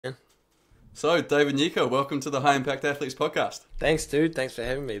So, David Nyika, welcome to the High Impact Athletes podcast. Thanks, dude. Thanks for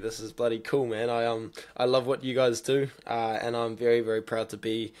having me. This is bloody cool, man. I love what you guys do, and I'm very proud to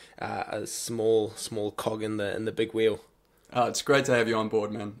be a small cog in the big wheel. It's great to have you on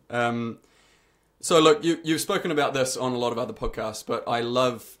board, man. So, look, you've spoken about this on a lot of other podcasts, but I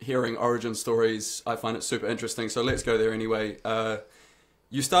love hearing origin stories. I find it super interesting. So let's go there anyway.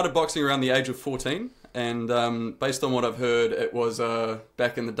 You started boxing around the age of 14, and based on what I've heard, it was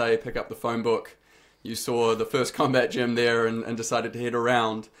back in the day, pick up the phone book. You saw the first combat gym there and decided to head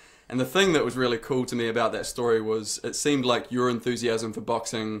around. And the thing that was really cool to me about that story was it seemed like your enthusiasm for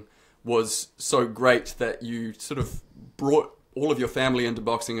boxing was so great that you sort of brought all of your family into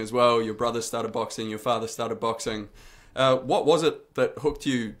boxing as well. Your brother started boxing, your father started boxing. What was it that hooked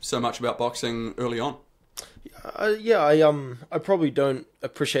you so much about boxing early on? I probably don't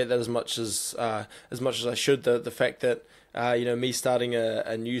appreciate that as much as I should. The fact that me starting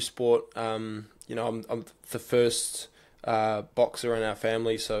a new sport. I'm the first boxer in our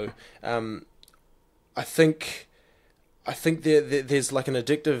family, so I think there's like an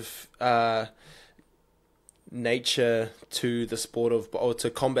addictive nature to the sport or to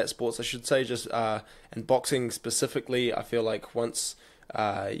combat sports, I should say, and boxing specifically. I feel like once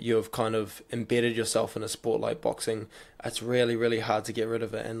you've kind of embedded yourself in a sport like boxing, it's really hard to get rid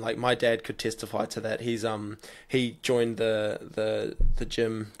of it. And like my dad could testify to that. He joined the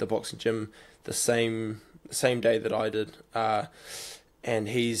gym, the boxing gym, the same day that I did, and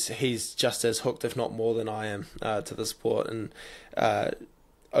he's just as hooked, if not more than I am, to the sport. And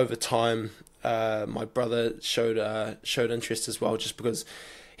over time, my brother showed interest as well, just because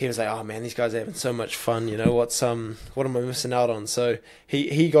he was like, "Oh man, these guys are having so much fun. What am I missing out on?" So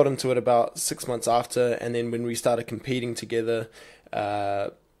he got into it about 6 months after, and then when we started competing together,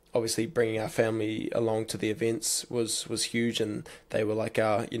 obviously bringing our family along to the events was huge, and they were like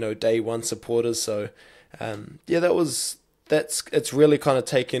our day one supporters. So it's really kind of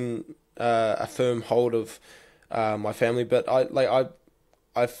taken a firm hold of my family. But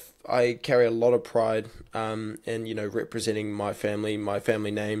I carry a lot of pride in representing my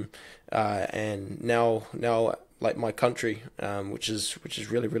family name, and now like my country, which is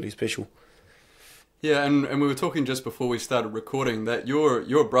really special. Yeah, and we were talking just before we started recording that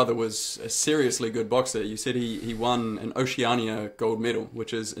your brother was a seriously good boxer. You said he won an Oceania gold medal,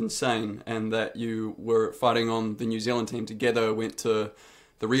 which is insane, and that you were fighting on the New Zealand team together, went to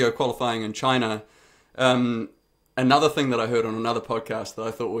the Rio qualifying in China. Another thing that I heard on another podcast that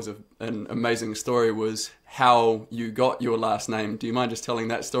I thought was an amazing story was how you got your last name. Do you mind just telling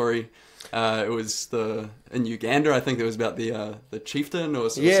that story? It was in Uganda. I think it was about the chieftain or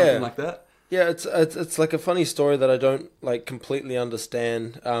something like that. Yeah, it's like a funny story that I don't like completely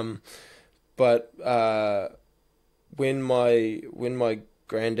understand. But when my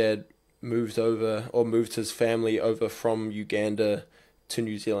granddad moved his family over from Uganda to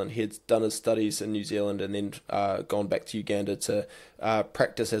New Zealand, he had done his studies in New Zealand and then gone back to Uganda to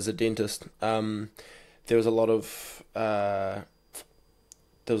practice as a dentist. There was a lot of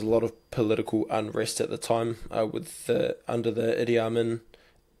political unrest at the time under the Idi Amin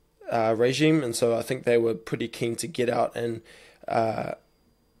regime, and so I think they were pretty keen to get out. And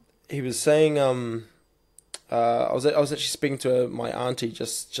he was saying, I was actually speaking to my auntie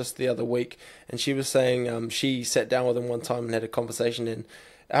just the other week, and she was saying she sat down with him one time and had a conversation, and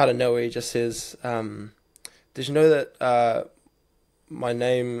out of nowhere he just says, "Did you know that my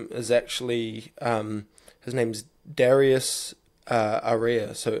name is actually his name's Darius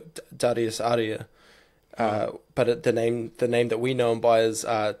Aria, so Darius Aria." But the name that we know him by is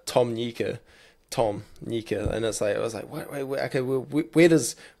Tom Nyika, and it's like I was like, wait, okay, where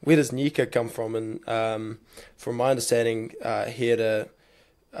does Nyika come from? And from my understanding, he had a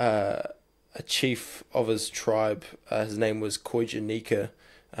chief of his tribe. His name was Koija Nyika,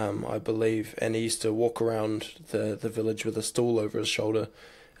 I believe, and he used to walk around the village with a stool over his shoulder.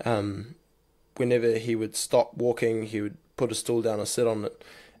 Whenever he would stop walking, he would put a stool down and sit on it.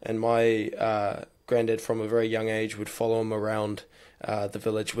 And my granddad, from a very young age, would follow him around the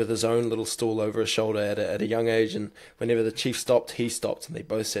village with his own little stool over his shoulder at a young age, and whenever the chief stopped, he stopped, and they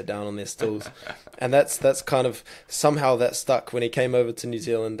both sat down on their stools. And that's kind of somehow that stuck when he came over to New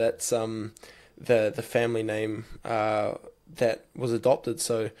Zealand. That's the family name that was adopted.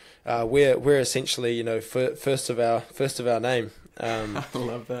 So we're essentially first of our name. I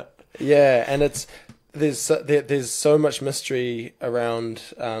love that. Yeah, and there's so much mystery around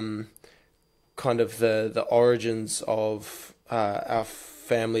kind of the origins of our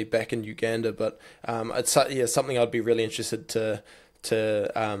family back in Uganda, but it's something I'd be really interested to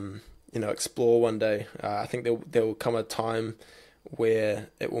explore one day. I think there will come a time where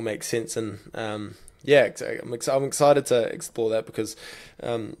it will make sense. And yeah, I'm excited to explore that because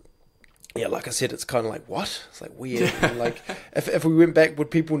yeah, like I said, it's kind of like, what? It's like weird. And like, if we went back,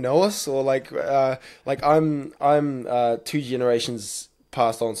 would people know us? Or like I'm 2 generations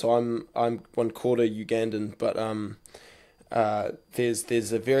passed on, so I'm 1/4 Ugandan, but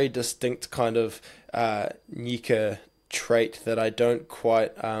there's a very distinct kind of Nyika trait that I don't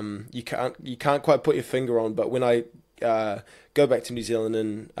quite you can't quite put your finger on. But when I go back to New Zealand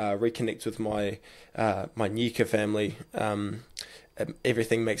and reconnect with my Nyika family,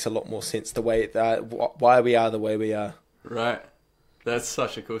 everything makes a lot more sense. The way why we are the way we are. Right, that's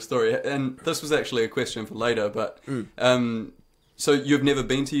such a cool story. And this was actually a question for later. But so you've never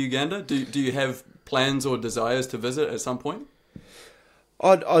been to Uganda? Do you have plans or desires to visit at some point?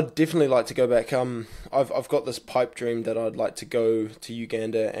 I'd definitely like to go back. I've got this pipe dream that I'd like to go to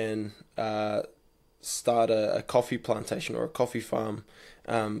Uganda and start a coffee plantation or a coffee farm,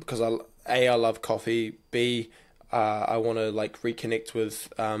 because I love coffee. B, I want to like reconnect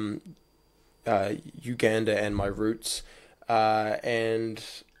with Uganda and my roots, and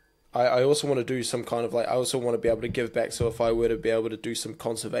I also want to do some kind of like, I also want to be able to give back. So if I were to be able to do some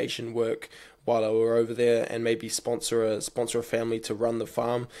conservation work while I were over there and maybe sponsor a family to run the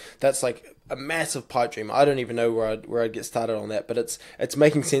farm, that's like a massive pipe dream. I don't even know where I'd get started on that, but it's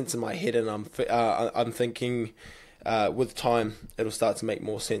making sense in my head, and I'm thinking with time it'll start to make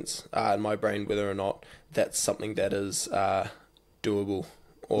more sense in my brain whether or not that's something that is doable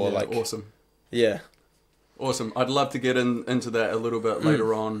or yeah, like awesome. Yeah. Awesome. I'd love to get into that a little bit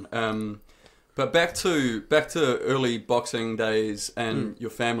later on. But back to early boxing days and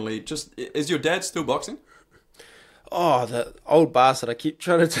your family. Just, is your dad still boxing? Oh, that old bastard! I keep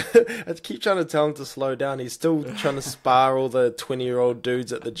trying to tell him to slow down. He's still trying to spar all the 20-year-old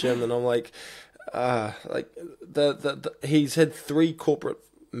dudes at the gym, and I'm like he's had 3 corporate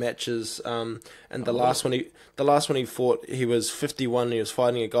matches, and the last one he fought, he was 51. And he was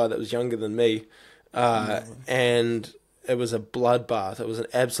fighting a guy that was younger than me. And it was a bloodbath. It was an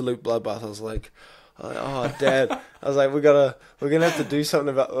absolute bloodbath. I was like, oh, Dad. I was like, we're gonna have to do something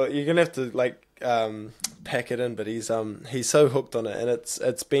about. You're gonna have to like pack it in. But he's so hooked on it, and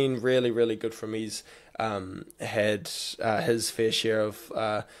it's been really, really good for him. He's had his fair share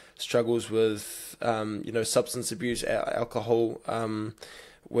of struggles with substance abuse, alcohol,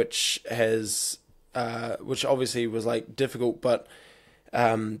 which obviously was like difficult, but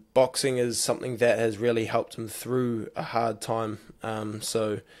boxing is something that has really helped him through a hard time.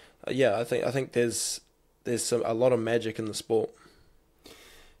 Yeah, I think there's a lot of magic in the sport.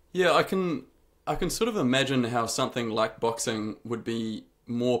 Yeah, I can sort of imagine how something like boxing would be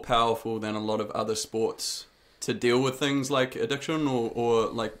more powerful than a lot of other sports to deal with things like addiction or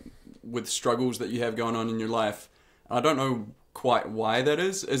like with struggles that you have going on in your life. I don't know quite why that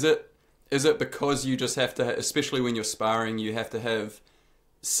is. Is it because you just have to, especially when you're sparring, you have to have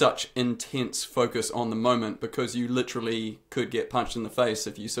such intense focus on the moment because you literally could get punched in the face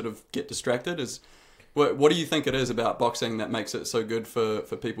if you sort of get distracted? What do you think it is about boxing that makes it so good for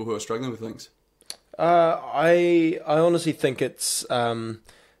people who are struggling with things? I honestly think it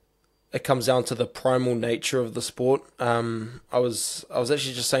comes down to the primal nature of the sport. I was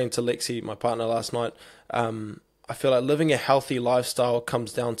actually just saying to Lexi, my partner, last night, I feel like living a healthy lifestyle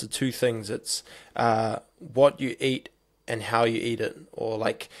comes down to 2 things. It's what you eat and how you eat it, or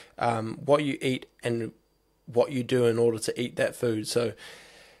like what you eat and what you do in order to eat that food. So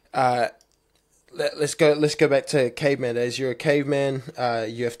let's go back to caveman days. You're a caveman.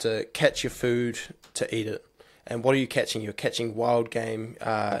 You have to catch your food to eat it. And what are you catching? You're catching wild game.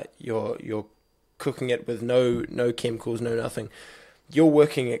 You're cooking it with no chemicals, no nothing. You're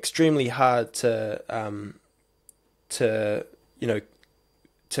working extremely hard to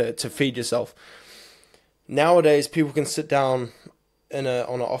feed yourself. Nowadays, people can sit down on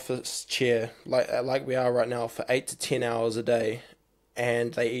an office chair like we are right now for 8 to 10 hours a day,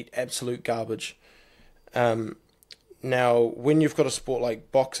 and they eat absolute garbage. Now, when you've got a sport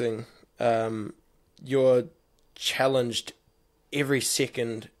like boxing, you're challenged every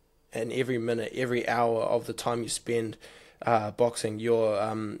second and every minute, every hour of the time you spend boxing.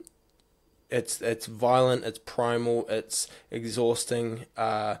 It's violent, it's primal, it's exhausting.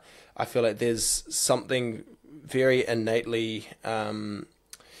 I feel like there's something very innately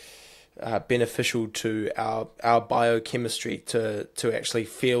beneficial to our biochemistry to actually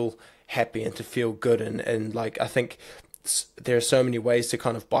feel happy and to feel good, and like I think there are so many ways to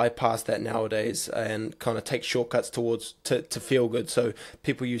kind of bypass that nowadays and kind of take shortcuts towards to feel good. So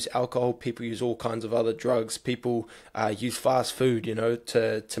people use alcohol, people use all kinds of other drugs, people use fast food,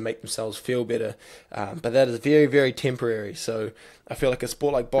 to make themselves feel better. But that is very, very temporary. So I feel like a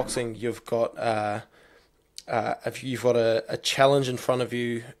sport like boxing, you've got if you've got a challenge in front of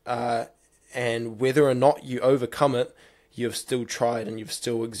you, and whether or not you overcome it, you've still tried and you've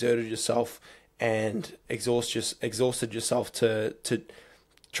still exerted yourself and exhausted yourself to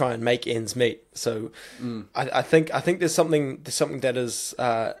try and make ends meet. So I think there's something that is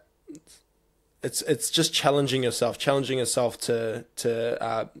it's just challenging yourself to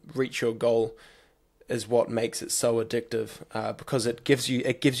reach your goal is what makes it so addictive, because it gives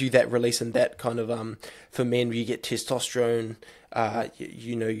you that release, and that kind of for men, you get testosterone.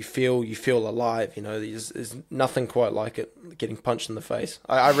 You feel alive. There's nothing quite like it, getting punched in the face.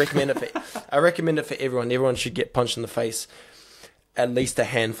 I recommend it for everyone. Everyone should get punched in the face at least a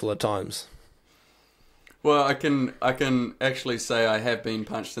handful of times. Well, I can actually say I have been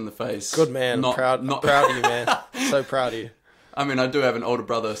punched in the face. Good man. Proud of you, man. So proud of you. I mean, I do have an older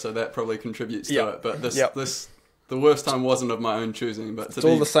brother, so that probably contributes to it. But the worst time wasn't of my own choosing. But it's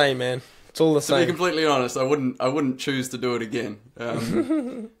all the same, man. It's all the same. To be completely honest, I wouldn't choose to do it again.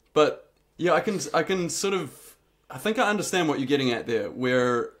 But yeah, I can sort of, I think I understand what you're getting at there,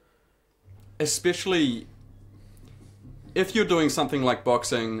 where especially if you're doing something like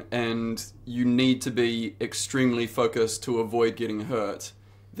boxing and you need to be extremely focused to avoid getting hurt,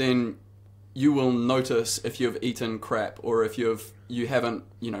 then you will notice if you've eaten crap or if you haven't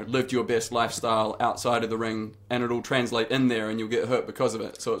lived your best lifestyle outside of the ring, and it'll translate in there and you'll get hurt because of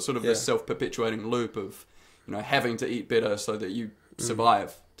it. So it's sort of this self-perpetuating loop of having to eat better so that you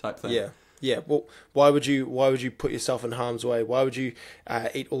survive type thing. Yeah. Well, why would you put yourself in harm's way? Why would you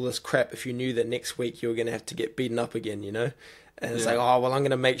eat all this crap if you knew that next week you were going to have to get beaten up again? And it's like, oh well, I'm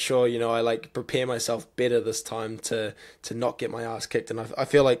going to make sure I prepare myself better this time to not get my ass kicked. And I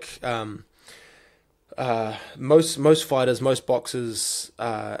feel like most fighters, most boxers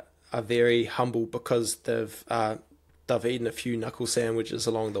are very humble because they've eaten a few knuckle sandwiches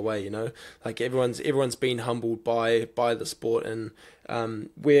along the way. Like everyone's been humbled by the sport, and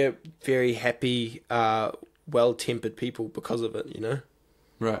we're very happy, well-tempered people because of it.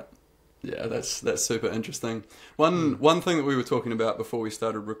 Right. Yeah, that's super interesting. One thing that we were talking about before we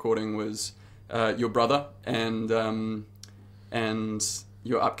started recording was your brother and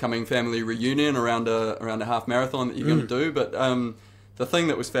your upcoming family reunion around a half marathon that you're going to do. But the thing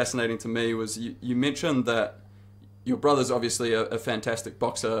that was fascinating to me was you mentioned that your brother's obviously a fantastic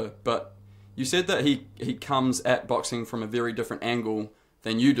boxer, but you said that he comes at boxing from a very different angle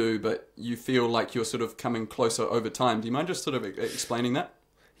than you do, but you feel like you're sort of coming closer over time. Do you mind just sort of explaining that?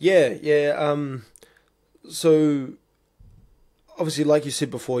 Yeah. So obviously, like you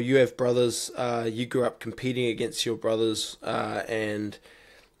said before, you have brothers. You grew up competing against your brothers, and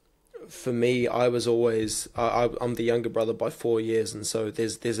for me, I was always I'm the younger brother by 4 years, and so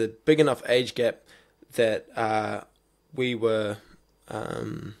there's a big enough age gap that we were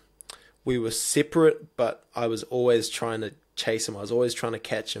separate, but I was always trying to chase him. I was always trying to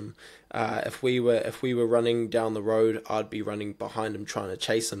catch him. If we were running down the road, I'd be running behind him trying to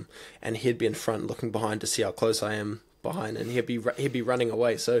chase him, and he'd be in front looking behind to see how close I am behind, and he'd be running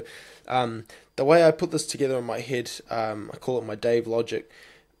away. So the way I put this together in my head, I call it my Dave logic,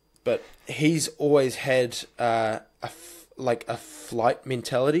 but he's always had a flight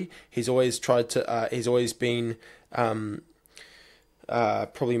mentality. He's always tried to. He's always been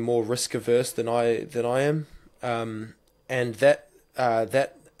probably more risk averse than I am, and that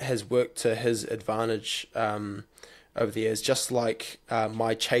has worked to his advantage over the years. Just like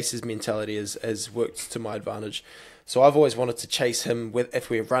my chaser's mentality has worked to my advantage. So I've always wanted to chase him. If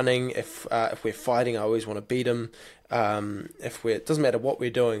we're running, if we're fighting, I always want to beat him. It doesn't matter what we're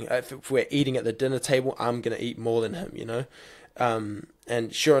doing. If we're eating at the dinner table, I'm gonna eat more than him.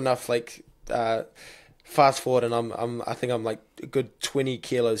 And sure enough, fast forward, and I think I'm like a good 20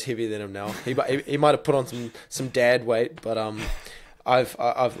 kilos heavier than him now. He might have put on some dad weight, but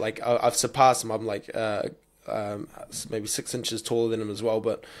I've surpassed him. I'm maybe 6 inches taller than him as well.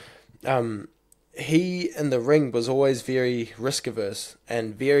 But he in the ring was always very risk averse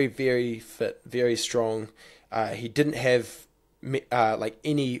and very, very fit, very strong. He didn't have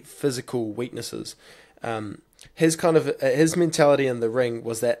any physical weaknesses. His mentality in the ring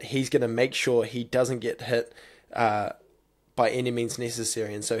was that he's going to make sure he doesn't get hit by any means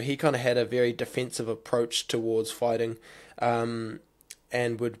necessary, and so he kind of had a very defensive approach towards fighting, and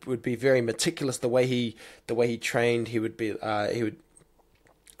would be very meticulous the way he trained. He would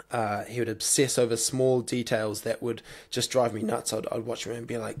he would obsess over small details that would just drive me nuts. I'd watch him and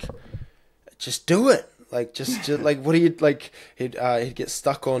be like, just do it. Like, just like, what do you, like, he'd get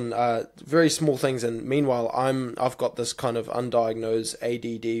stuck on very small things, and meanwhile, I've got this kind of undiagnosed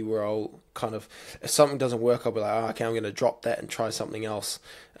ADD where I'll kind of, if something doesn't work, I'll be like, okay, I'm going to drop that and try something else.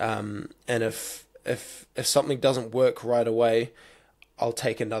 And if something doesn't work right away, I'll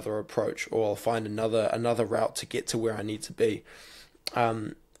take another approach, or I'll find another route to get to where I need to be.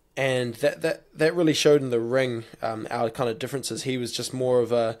 And that really showed in the ring, our kind of differences. He was just more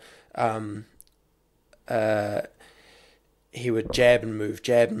of a, he would jab and move,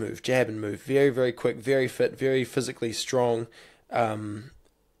 very, very quick, very fit, very physically strong. And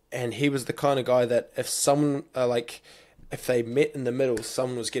he was the kind of guy that if someone, if they met in the middle,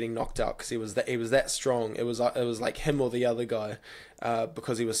 someone was getting knocked out, because he was that strong. It was like him or the other guy,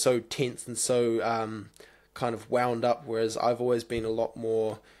 because he was so tense and so kind of wound up. Whereas I've always been a lot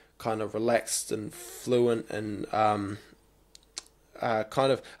more kind of relaxed and fluent and kind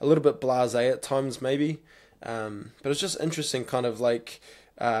of a little bit blasé at times, maybe. But it's just interesting, kind of like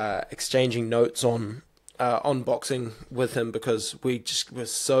exchanging notes on boxing with him, because we just were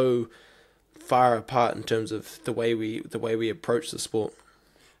so far apart in terms of the way we approach the sport.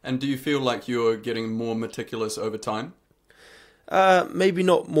 And do you feel like you're getting more meticulous over time? Maybe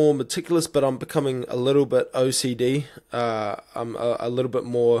not more meticulous, but I'm becoming a little bit OCD. I'm a little bit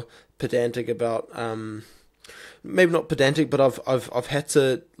more pedantic about, maybe not pedantic, but I've had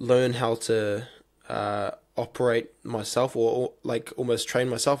to learn how to operate myself, or like almost train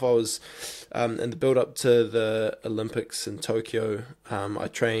myself. I was in the build up to the Olympics in Tokyo. I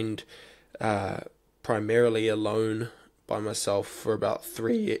trained primarily alone by myself for about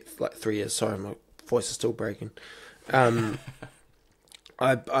 3 years. Sorry, my voice is still breaking.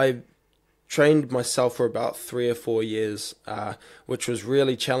 I trained myself for about 3 or 4 years, which was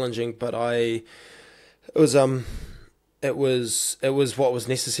really challenging, but it was what was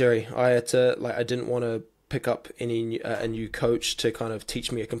necessary. I had to, I didn't want to pick up a new coach to kind of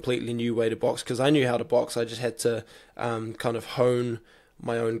teach me a completely new way to box, because I knew how to box. I just had to kind of hone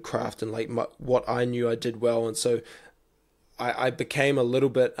my own craft and what I knew I did well. And so I became a little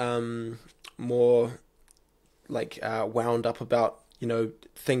bit more wound up about,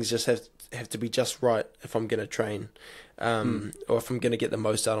 things just have to be just right if I'm going to train, or if I'm going to get the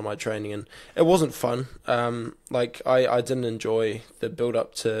most out of my training. And it wasn't fun. I didn't enjoy the build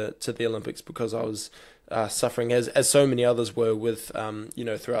up to the Olympics, because I was suffering, as so many others were, with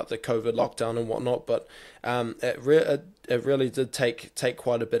throughout the COVID lockdown and whatnot. But it really did take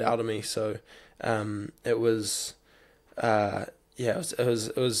quite a bit out of me. So it was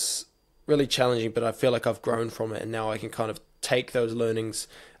really challenging, but I feel like I've grown from it, and now I can kind of take those learnings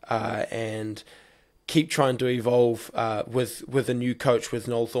and keep trying to evolve with a new coach, with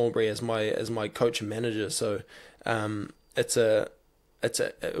Noel Thornbury as my coach and manager. So it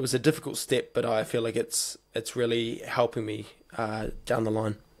was a difficult step, but I feel like it's really helping me down the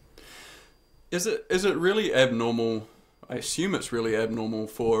line. Is it really abnormal? I assume it's really abnormal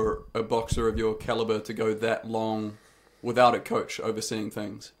for a boxer of your caliber to go that long without a coach overseeing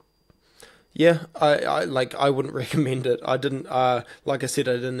things. Yeah, I wouldn't recommend it. I didn't, like I said,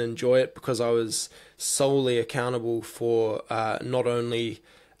 I didn't enjoy it, because I was solely accountable for not only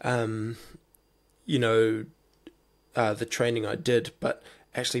the training I did, but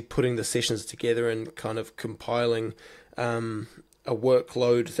actually putting the sessions together and kind of compiling a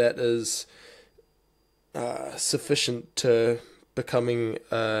workload that is sufficient to becoming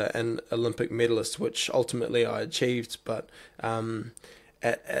an Olympic medalist, which ultimately I achieved. But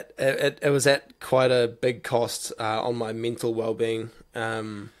it was at quite a big cost on my mental well-being.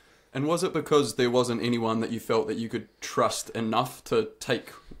 And was it because there wasn't anyone that you felt that you could trust enough to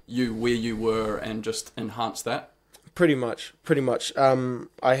take you where you were and just enhance that? Pretty much.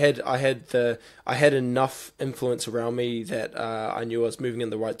 I had enough influence around me that I knew I was moving in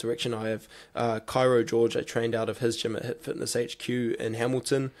the right direction. I have Cairo George. I trained out of his gym at Hit Fitness HQ in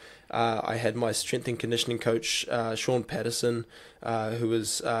Hamilton. I had my strength and conditioning coach, Sean Patterson, who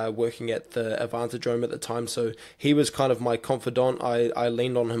was working at the Advantadrome at the time. So he was kind of my confidant. I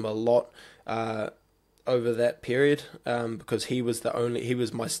leaned on him a lot over that period, because he was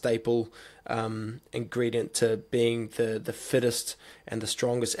my staple ingredient to being the fittest and the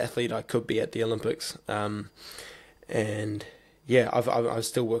strongest athlete I could be at the Olympics. And yeah, I was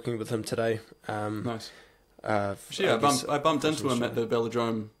still working with him today. Nice. I bumped into him at the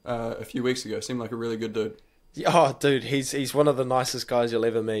Velodrome a few weeks ago. Seemed like a really good dude. Oh, dude, he's one of the nicest guys you'll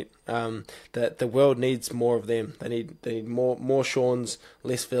ever meet. That the world needs more of them. They need more Seans,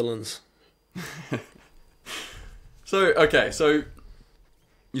 less villains. So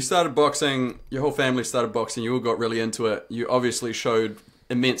you started boxing, your whole family started boxing, you all got really into it. You obviously showed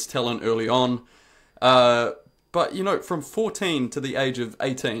immense talent early on. But, you know, from 14 to the age of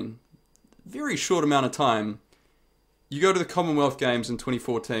 18, very short amount of time, you go to the Commonwealth Games in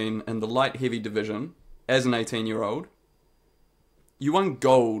 2014 in the light heavy division as an 18-year-old. You won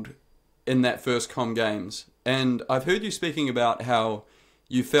gold in that first Com Games. And I've heard you speaking about how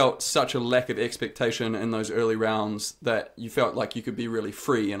you felt such a lack of expectation in those early rounds that you felt like you could be really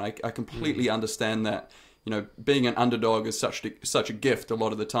free. And I completely understand that. You know, being an underdog is such a gift a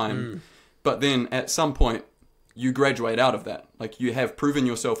lot of the time. But then at some point, you graduate out of that. Like, you have proven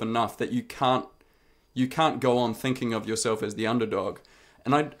yourself enough that you can't go on thinking of yourself as the underdog.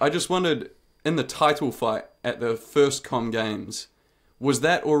 And I just wondered, in the title fight at the first Com Games, was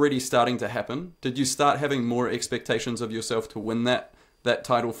that already starting to happen? Did you start having more expectations of yourself to win that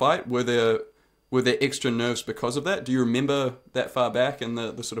title fight? Were there extra nerves because of that? Do you remember that far back and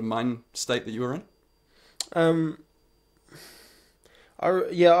the sort of mind state that you were in?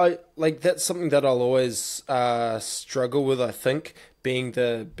 I like, that's something that I'll always struggle with. I think being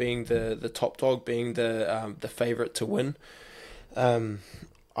the top dog, being the favorite to win.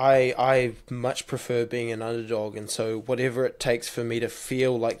 I much prefer being an underdog, and so whatever it takes for me to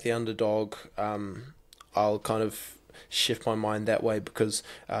feel like the underdog, I'll kind of shift my mind that way, because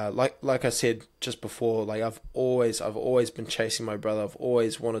like I said just before, like I've always been chasing my brother. I've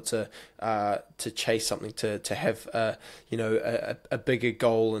always wanted to chase something, to have a bigger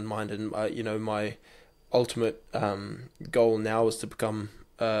goal in mind, and my ultimate goal now is to become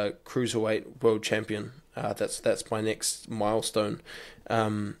a cruiserweight world champion. That's my next milestone,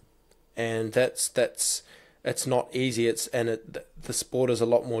 and that's it's not easy. The sport is a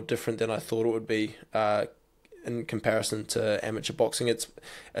lot more different than I thought it would be. In comparison to amateur boxing, it's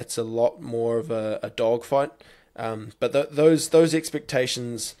a lot more of a dogfight. But those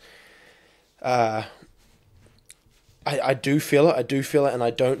expectations, I do feel it, and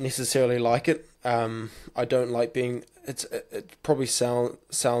I don't necessarily like it. I don't like being. It probably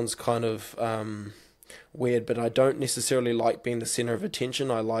sounds kind of weird, but I don't necessarily like being the center of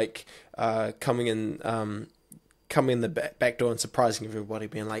attention. I like coming in the back door and surprising everybody,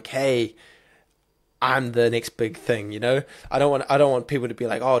 being like, "Hey, I'm the next big thing," you know. I don't want people to be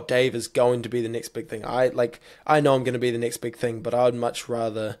like, "Oh, Dave is going to be the next big thing." I know I'm going to be the next big thing, but I would much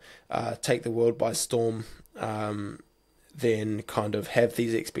rather take the world by storm than kind of have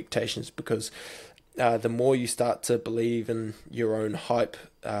these expectations, because the more you start to believe in your own hype,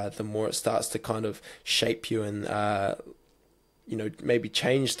 the more it starts to kind of shape you and maybe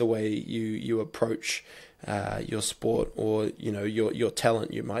change the way you approach your sport, or your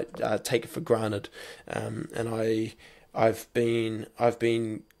talent. You might take it for granted, and I've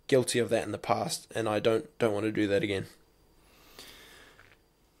been guilty of that in the past, and I don't want to do that again.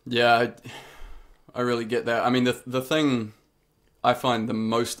 Yeah, I really get that. I mean, the thing I find the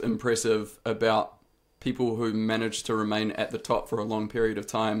most impressive about people who manage to remain at the top for a long period of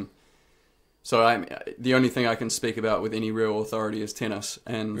time. So the only thing I can speak about with any real authority is tennis,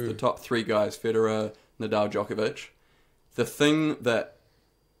 and the top three guys, Federer, Nadal, Djokovic. The thing that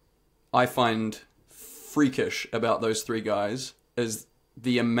I find freakish about those three guys is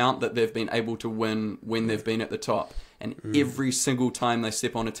the amount that they've been able to win when they've been at the top. And every single time they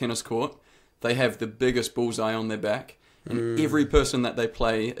step on a tennis court, they have the biggest bullseye on their back. And every person that they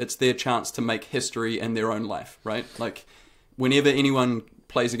play, it's their chance to make history in their own life, right? Like, whenever anyone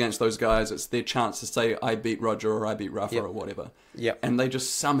plays against those guys, it's their chance to say, "I beat Roger," or "I beat Rafa," or whatever. Yep. And they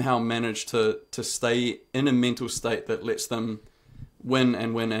just somehow manage to stay in a mental state that lets them win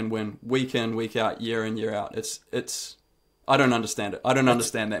and win and win, week in, week out, year in, year out. It's I don't understand it. I don't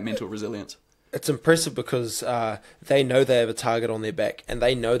understand that mental resilience. It's impressive because they know they have a target on their back, and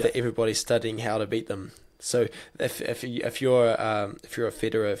they know that everybody's studying how to beat them. So if you're a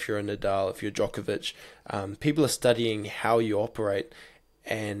Federer, if you're a Nadal, if you're Djokovic, people are studying how you operate,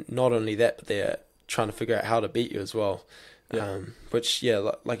 and not only that, but they're trying to figure out how to beat you as well. Yeah. Which,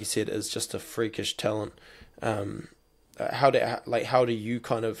 like you said, is just a freakish talent. How do you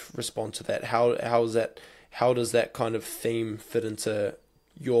kind of respond to that? How does that kind of theme fit into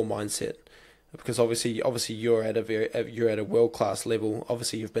your mindset? Because obviously you're at a world-class level.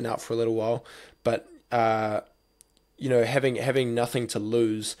 Obviously you've been out for a little while, but having nothing to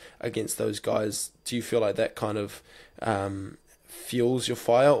lose against those guys, do you feel like that kind of fuels your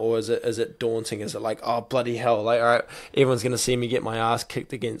fire, or is it daunting? Is it like, oh bloody hell, like, all right, everyone's gonna see me get my ass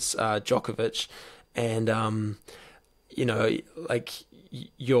kicked against Djokovic, and like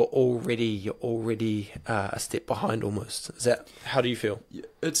you're already a step behind almost? Is that, how do you feel?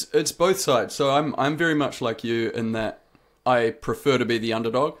 It's both sides. So I'm very much like you in that I prefer to be the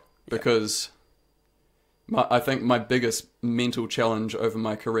underdog because I think my biggest mental challenge over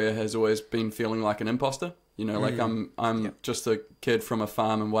my career has always been feeling like an imposter. You know, like I'm just a kid from a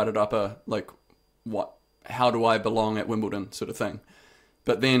farm in Wairarapa, like how do I belong at Wimbledon sort of thing.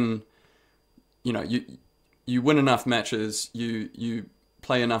 But then, you know, you win enough matches, you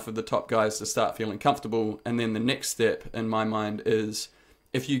play enough of the top guys to start feeling comfortable, and then the next step in my mind is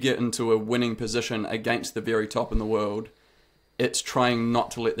if you get into a winning position against the very top in the world, it's trying not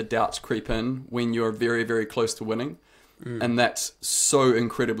to let the doubts creep in when you're very, very close to winning. And that's so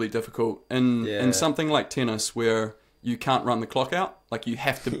incredibly difficult in something like tennis where you can't run the clock out, like you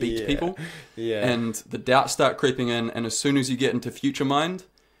have to beat people, and the doubts start creeping in, and as soon as you get into future mind,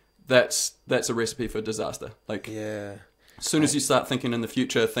 that's a recipe for disaster. Like as soon as you start thinking in the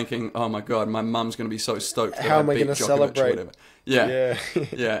future, thinking, oh my god, my mum's going to be so stoked that how am I beat going to Djokovic celebrate? or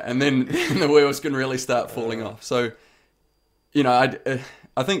whatever. And then the wheels can really start falling off. So, you know,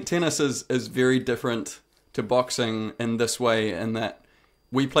 I think tennis is very different to boxing in this way, in that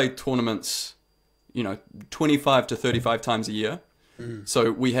we play tournaments, you know, 25 to 35 times a year.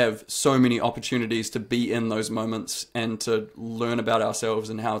 So we have so many opportunities to be in those moments and to learn about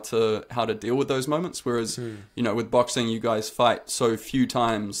ourselves and how to deal with those moments. Whereas, you know, with boxing, you guys fight so few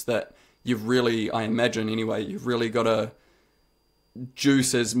times that you've really, I imagine anyway, you've really got to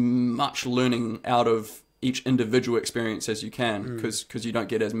juice as much learning out of each individual experience as you can, because you don't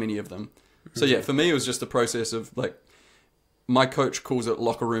get as many of them. So yeah, for me, it was just a process of, like, my coach calls it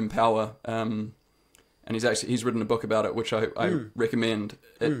locker room power. And he's written a book about it, which I recommend.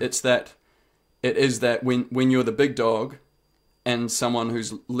 It is that when you're the big dog and someone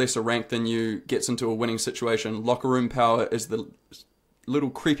who's lesser ranked than you gets into a winning situation, locker room power is the little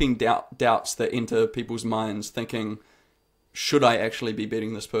creeping doubts that enter people's minds, thinking, should I actually be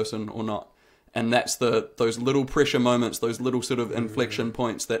beating this person or not? And that's those little pressure moments, those little sort of inflection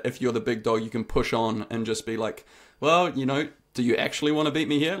points that if you're the big dog, you can push on and just be like, well, you know, do you actually want to beat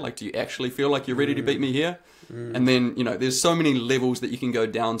me here? Like, do you actually feel like you're ready to beat me here? And then, you know, there's so many levels that you can go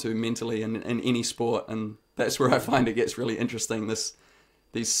down to mentally in any sport. And that's where I find it gets really interesting,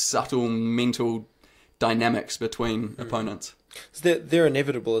 these subtle mental dynamics between opponents. So they're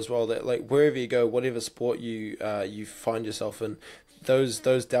inevitable as well. That, like, wherever you go, whatever sport you find yourself in, those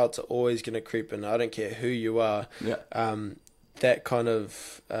doubts are always going to creep in. I don't care who you are. That kind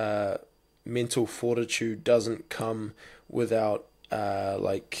of mental fortitude doesn't come without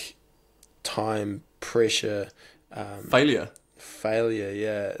like time, pressure,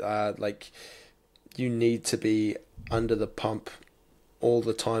 failure. Like, you need to be under the pump all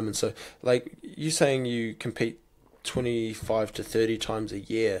the time. And so, like, you saying you compete 25 to 30 times a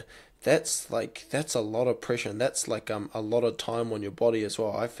year, that's a lot of pressure, and that's like a lot of time on your body as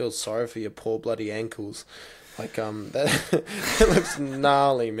well. I feel sorry for your poor bloody ankles. Like, that looks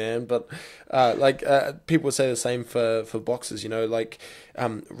gnarly, man. But people say the same for boxers, you know. Like,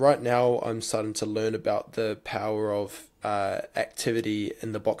 right now I'm starting to learn about the power of activity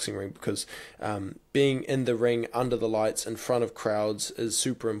in the boxing ring, because being in the ring under the lights in front of crowds is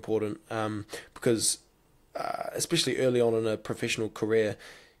super important, because especially early on in a professional career,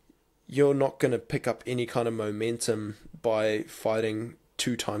 you're not going to pick up any kind of momentum by fighting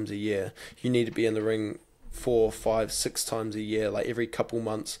 2 times a year. You need to be in the ring 4, 5, 6 times a year, like every couple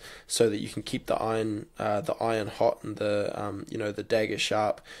months, so that you can keep the iron hot and the dagger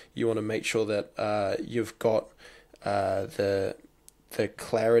sharp. You want to make sure that you've got the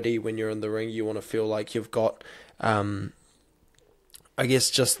clarity when you're in the ring. You want to feel like you've got, I guess,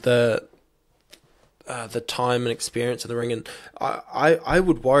 just the time and experience in the ring. And I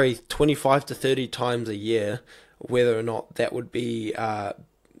would worry 25 to 30 times a year whether or not that would be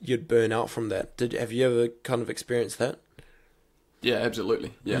you'd burn out from that. Have you ever kind of experienced that? Yeah,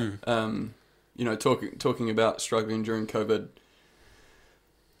 absolutely. Yeah. You know, talking about struggling during COVID,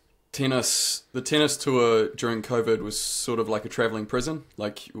 the tennis tour during COVID was sort of like a traveling prison.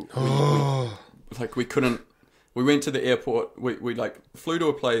 Like, we went to the airport, we like flew to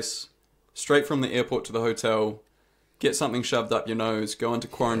a place, straight from the airport to the hotel, get something shoved up your nose, go into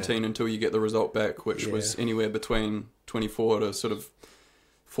quarantine until you get the result back, which was anywhere between 24 to sort of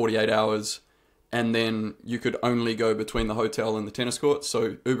 48 hours. And then you could only go between the hotel and the tennis courts.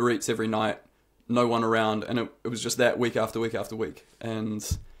 So Uber Eats every night, no one around. And it was just that week after week after week.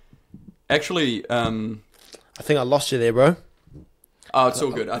 And actually, I think I lost you there, bro. Oh, it's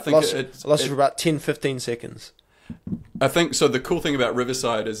all good. I lost you for about 10, 15 seconds. I think so. The cool thing about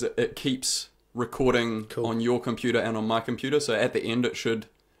Riverside is it keeps recording on your computer and on my computer. So at the end, it should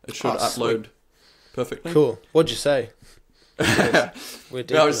upload perfectly. Cool. What'd you say? I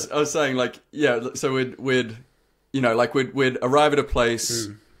was saying, like, yeah. So we'd you know, like we'd arrive at a place,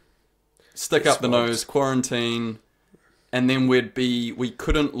 stick up the nose, quarantine, and then we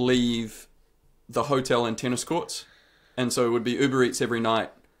couldn't leave the hotel and tennis courts. And so it would be Uber Eats every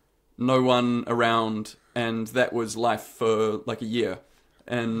night, no one around, and that was life for like a year.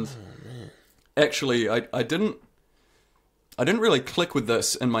 And actually, I didn't really click with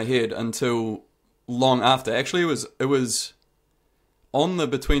this in my head until long after. Actually, it was on the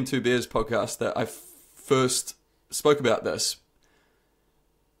Between Two Beers podcast that I first spoke about this.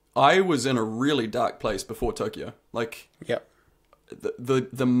 I was in a really dark place before Tokyo. Like, Yep.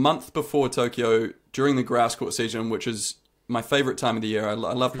 the month before Tokyo, during the grass court season, which is my favorite time of the year. I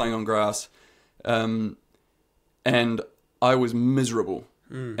love playing on grass. And I was miserable.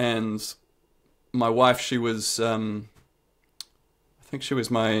 And my wife, she was, I think she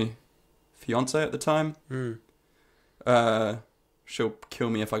was my fiance at the time. She'll kill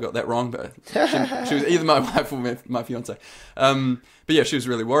me if I got that wrong, but she was either my wife or my fiance. But yeah, she was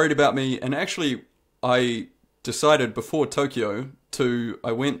really worried about me. And actually, I decided before Tokyo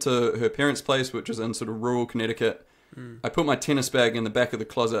I went to her parents' place, which is in sort of rural Connecticut. I put my tennis bag in the back of the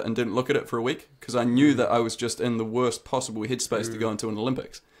closet and didn't look at it for a week because I knew that I was just in the worst possible headspace to go into an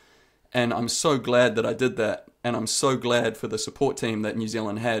Olympics. And I'm so glad that I did that. And I'm so glad for the support team that New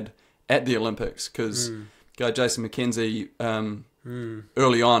Zealand had at the Olympics because guy Jason McKenzie,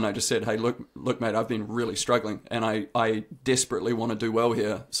 early on, I just said, hey, look, mate, I've been really struggling and I desperately want to do well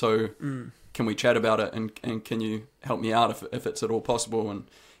here. So can we chat about it and can you help me out if it's at all possible? And,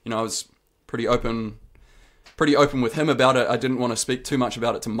 you know, I was pretty open with him about it. I didn't want to speak too much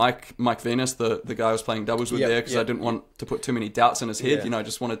about it to Mike Venus, the guy I was playing doubles with there, because I didn't want to put too many doubts in his head. You know, I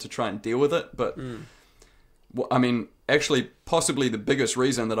just wanted to try and deal with it. But, I mean, actually, possibly the biggest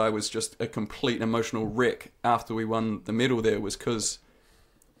reason that I was just a complete emotional wreck after we won the medal there was because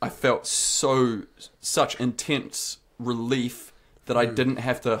I felt such intense relief that I didn't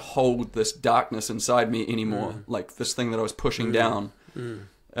have to hold this darkness inside me anymore, like this thing that I was pushing down.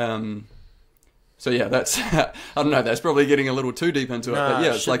 So yeah, that's I don't know. That's probably getting a little too deep into it, but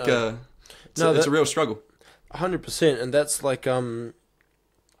yeah, it's like it's a real struggle. 100%, and that's like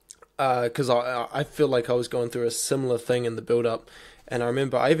because I feel like I was going through a similar thing in the build up, and I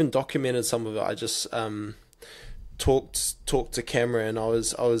remember I even documented some of it. I just talked to camera, and I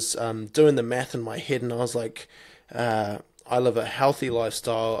was doing the math in my head, and I was like, I live a healthy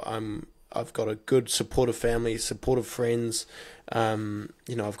lifestyle. I've got a good supportive family, supportive friends. You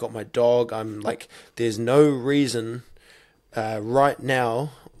know, I've got my dog. I'm like, there's no reason right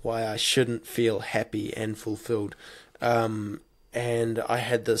now why I shouldn't feel happy and fulfilled. And I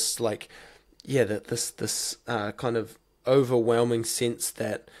had this like, this kind of overwhelming sense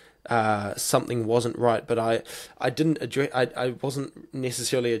that something wasn't right, but I didn't address. I wasn't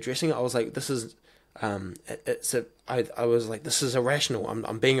necessarily addressing it. I was like, this is. I was like, this is irrational.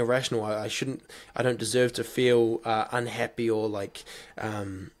 I'm being irrational. I don't deserve to feel unhappy or like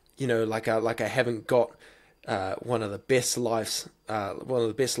you know, like I haven't got one of the best lives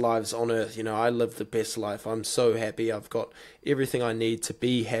on earth. You know, I live the best life. I'm so happy. I've got everything I need to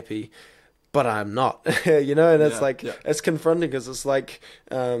be happy, but I'm not. You know, and it's it's confronting because it's like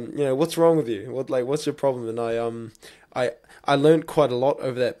you know, what's wrong with you? What's your problem? And I learned quite a lot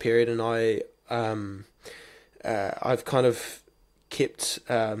over that period, and I've kind of kept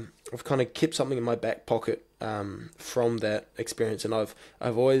something in my back pocket from that experience, and I've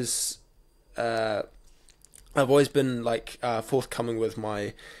always been like forthcoming with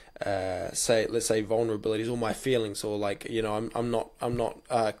my let's say vulnerabilities or my feelings, or like, you know, I'm not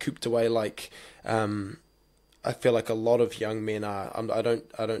cooped away like I feel like a lot of young men are. I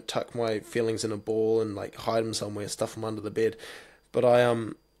don't tuck my feelings in a ball and like hide them somewhere, stuff them under the bed, but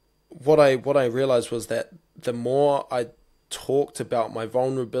what I realized was that the more I talked about my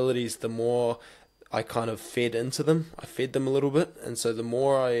vulnerabilities, the more I kind of fed into them. I fed them a little bit, and so the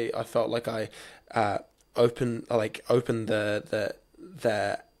more I felt like I opened the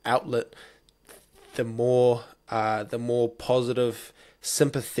outlet, the more positive,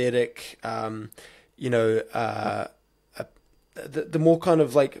 sympathetic, you know, the more kind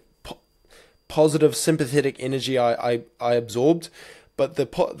of like positive, sympathetic energy I absorbed. But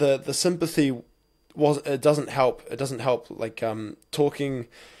the sympathy it doesn't help. It doesn't help. Like talking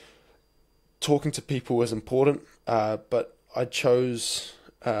to people is important. But I chose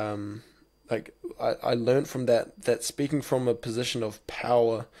like I learned from that speaking from a position of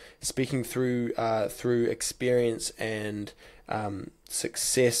power, speaking through experience and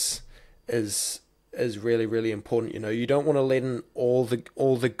success is really, really important. You know, you don't want to let in all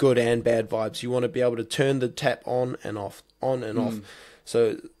the good and bad vibes. You want to be able to turn the tap on and off.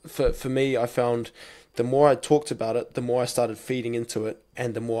 So for me, I found the more I talked about it, the more I started feeding into it,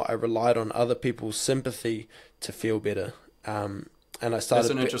 and the more I relied on other people's sympathy to feel better. And I started. That's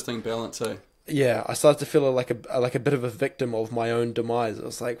an interesting balance, eh? Yeah, I started to feel like a bit of a victim of my own demise. I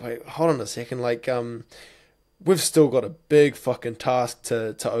was like, wait, hold on a second, like we've still got a big fucking task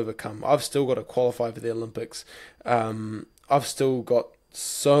to overcome. I've still got to qualify for the Olympics. I've still got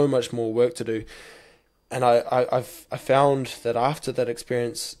so much more work to do. And I found that after that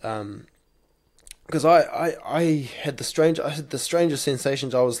experience, because I had the strangest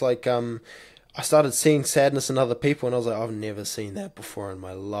sensations. I was like, I started seeing sadness in other people, and I was like, I've never seen that before in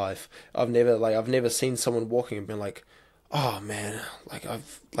my life. I've never seen someone walking and been like, oh man, like I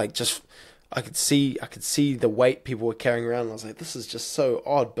could see the weight people were carrying around. And I was like, this is just so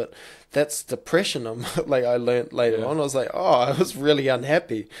odd, but that's depression. Like I learned later on. I was like, oh, I was really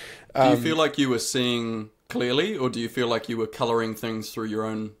unhappy. Do you feel like you were seeing clearly, or do you feel like you were coloring things through your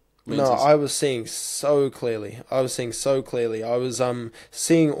own lenses? No, I was seeing so clearly. I was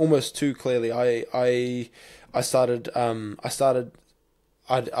seeing almost too clearly. I'd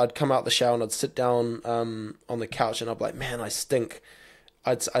come out the shower and I'd sit down on the couch and I'd be like, man, I stink.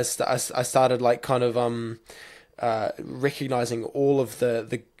 I started like kind of recognizing all of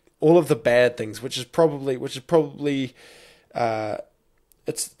the bad things, which is probably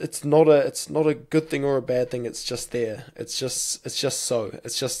it's not a good thing or a bad thing. It's just there. It's just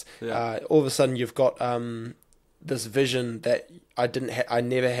all of a sudden you've got this vision that I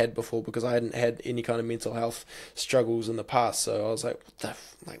never had before, because I hadn't had any kind of mental health struggles in the past. So I was like,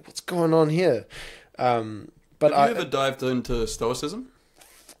 what's going on here? But have you ever dived into Stoicism?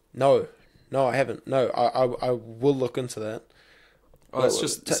 No, I haven't. No, I will look into that. Oh, it's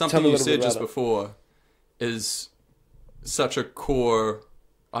just something you said just before is such a core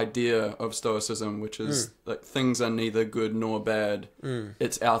idea of Stoicism, which is like things are neither good nor bad.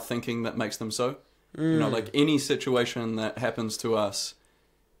 It's our thinking that makes them so. You know, like any situation that happens to us,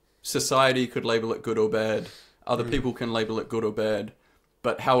 society could label it good or bad. Other people can label it good or bad,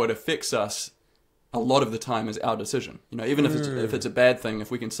 but how it affects us a lot of the time is our decision. You know, even if it's a bad thing,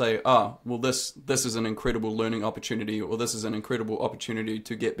 if we can say, well, this is an incredible learning opportunity, or this is an incredible opportunity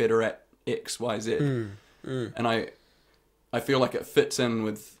to get better at X, Y, Z. And I feel like it fits in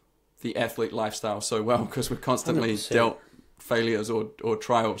with the athlete lifestyle so well, because we're constantly 100%. Dealt failures or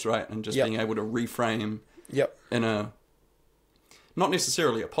trials, right? And just being able to reframe in a, not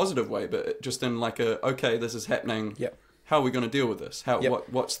necessarily a positive way, but just in like okay, this is happening. How are we going to deal with this?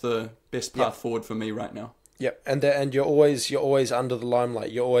 What's the best path forward for me right now? And you're always under the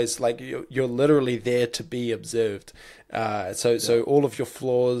limelight. You're always like you're literally there to be observed. So all of your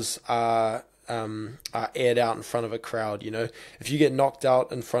flaws are aired out in front of a crowd. You know, if you get knocked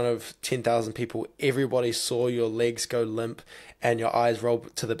out in front of 10,000 people, everybody saw your legs go limp and your eyes roll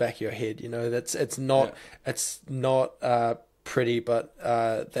to the back of your head. You know, it's not pretty, but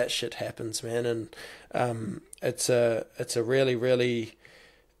that shit happens, man. And it's a really, really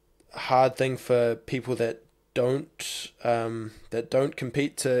hard thing for people that don't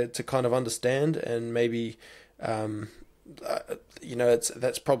compete to kind of understand, and maybe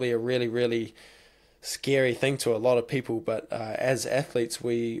that's probably a really, really scary thing to a lot of people. But as athletes,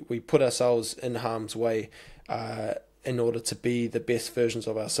 we put ourselves in harm's way in order to be the best versions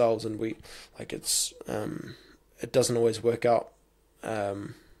of ourselves, and it doesn't always work out. But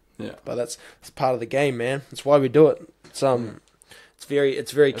that's part of the game, man. That's why we do it. It's very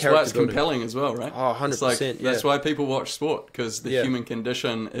that's character why it's building. compelling as well, right? Oh, 100%. That's why people watch sport, because the human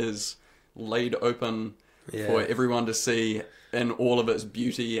condition is laid open for everyone to see in all of its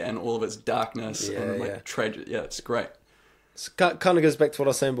beauty and all of its darkness and tragedy. Yeah, it's great. It kind of goes back to what I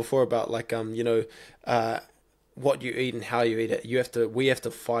was saying before about what you eat and how you eat it. We have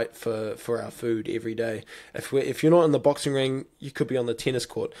to fight for our food every day. If you're not in the boxing ring, you could be on the tennis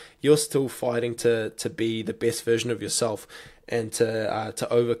court. You're still fighting to be the best version of yourself, and to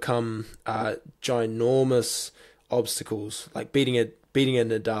overcome ginormous obstacles, like beating a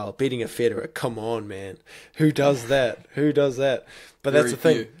Nadal, beating a Federer. Come on, man. Who does that? But that's the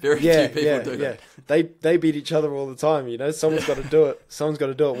thing. Very few people do that. They beat each other all the time, you know. Someone's got to do it.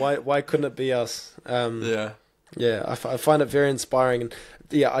 Why couldn't it be us? I find it very inspiring, and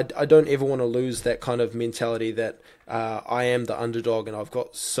I don't ever want to lose that kind of mentality that I am the underdog and I've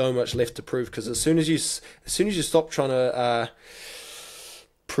got so much left to prove. Because as soon as you stop trying to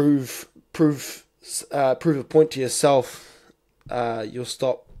prove a point to yourself, you'll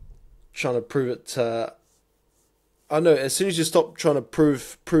stop trying to prove it to. As soon as you stop trying to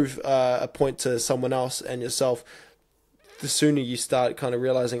prove a point to someone else and yourself, the sooner you start kind of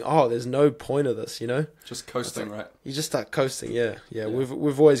realizing, oh, there's no point of this, you know? Just coasting, right? You just start coasting, yeah.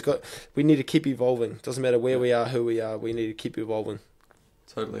 We've always we need to keep evolving. Doesn't matter where we are, who we are, we need to keep evolving.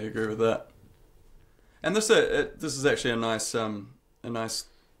 Totally agree with that. And this is actually a nice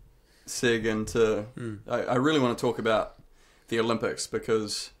seg into. I really want to talk about the Olympics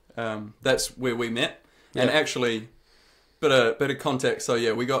because that's where we met, and actually, bit of context. So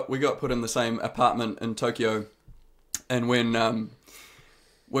yeah, we got put in the same apartment in Tokyo, and when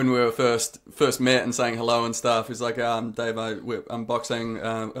we were first met and saying hello and stuff, he's like, Dave, I'm boxing.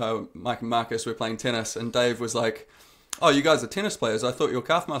 Mike and Marcus, we're playing tennis, and Dave was like, oh, you guys are tennis players. I thought your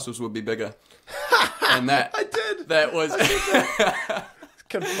calf muscles would be bigger. And that I did. That was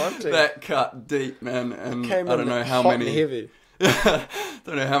confronting. That cut deep, man. And Came I don't know how hot many. and heavy.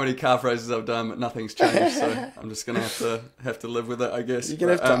 Don't know how many calf races I've done, but nothing's changed. So I'm just gonna have to live with it, I guess. You're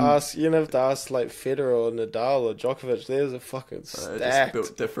gonna have to ask like Federer or Nadal or Djokovic. There's a fucking stacked. Just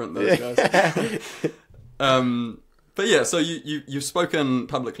built different, those guys. But yeah, so you've spoken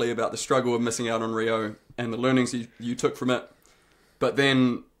publicly about the struggle of missing out on Rio and the learnings you took from it. But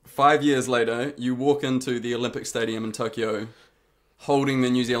then 5 years later, you walk into the Olympic Stadium in Tokyo holding the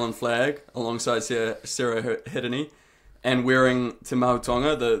New Zealand flag alongside Sarah Hedini and wearing Te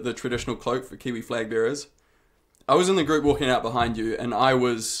Mahutonga, the traditional cloak for Kiwi flag bearers. I was in the group walking out behind you and I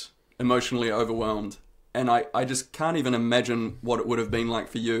was emotionally overwhelmed. And I just can't even imagine what it would have been like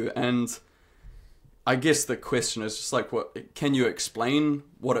for you. And I guess the question is just like, can you explain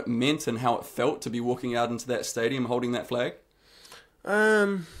what it meant and how it felt to be walking out into that stadium holding that flag?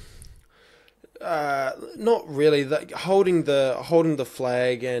 Not really. Holding the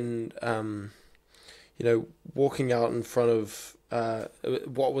flag and walking out in front of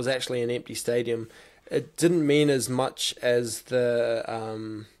what was actually an empty stadium, it didn't mean as much as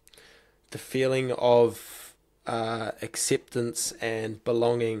the feeling of acceptance and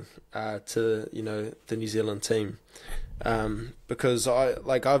belonging to the New Zealand team, because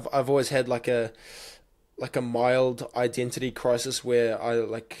I've always had like a mild identity crisis where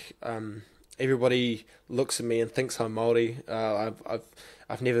everybody looks at me and thinks I'm Māori.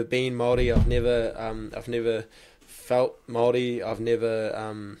 I've never been Māori. I've never felt Māori.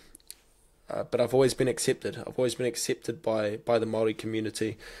 But I've always been accepted. I've always been accepted by the Māori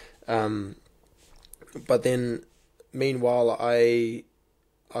community. But then, meanwhile,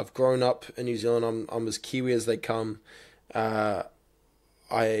 I've grown up in New Zealand. I'm as Kiwi as they come. I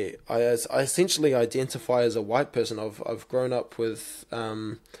essentially identify as a white person. I've grown up with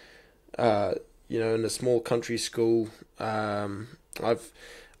in a small country school. But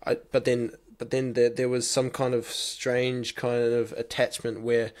then there was some kind of strange kind of attachment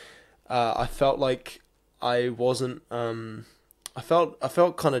where I felt like I wasn't. I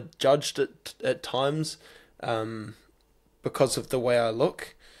felt kind of judged at times because of the way I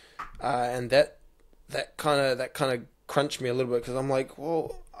look, and that kind of crunched me a little bit because I'm like,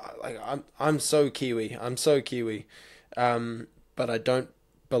 well, I'm so Kiwi, but I don't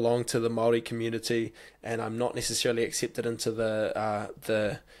belong to the Māori community, and I'm not necessarily accepted into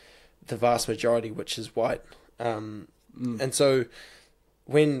the vast majority, which is white. And so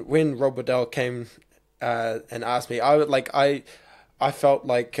when Rob Waddell came and asked me, I felt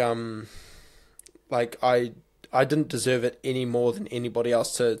like I didn't deserve it any more than anybody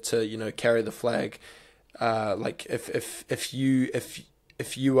else to carry the flag.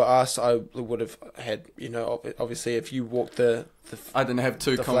 If you were asked, I would have had, obviously if you walked the I didn't have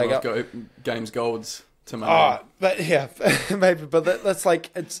two Commonwealth Games golds to my name. But yeah, maybe. But that's like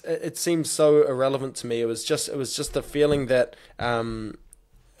it seems so irrelevant to me. It was just the feeling that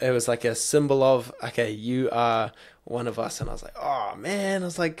it was like a symbol of, okay, you are one of us, and I was like, oh man, I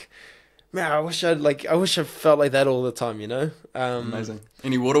wish I felt like that all the time, Amazing.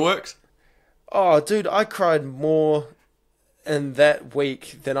 Any waterworks? Oh, dude, I cried more in that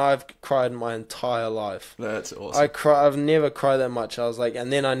week than I've cried in my entire life. That's awesome. I've never cried that much. I was like,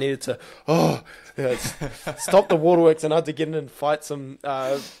 and then I needed to stop the waterworks, and I had to get in and fight some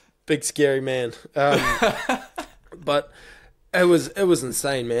big scary man. But it was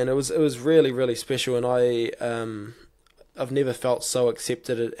insane, man. It was really, really special, and I've never felt so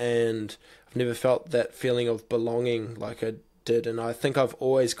accepted, and I've never felt that feeling of belonging like I did, and I think I've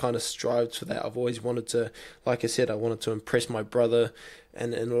always kind of strived for that. I've always wanted to, like I said, I wanted to impress my brother,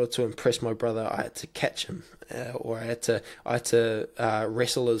 and in order to impress my brother, I had to catch him, or I had to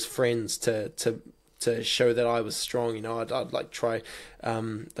wrestle his friends to show that I was strong. I'd like try,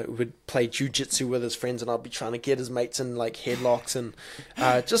 would play jiu-jitsu with his friends, and I'd be trying to get his mates in like headlocks and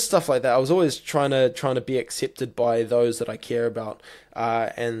just stuff like that. I was always trying to be accepted by those that I care about,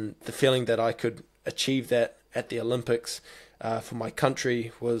 and the feeling that I could achieve that at the Olympics for my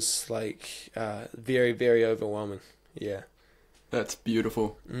country was like very, very overwhelming. Yeah. That's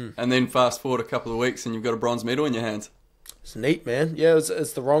beautiful. And then fast forward a couple of weeks and you've got a bronze medal in your hands. It's neat, man. Yeah,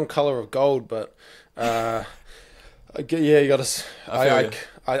 it's the wrong color of gold, but yeah, you got to.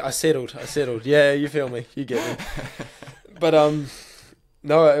 I settled. Yeah, you feel me. You get me. But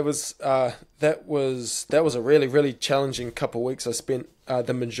no, it was that was a really, really challenging couple of weeks. I spent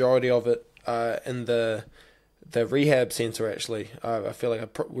the majority of it in the rehab center. Actually, I feel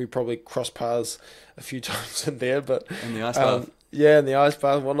like we probably crossed paths a few times in there, but in the ice bath. Yeah, in the ice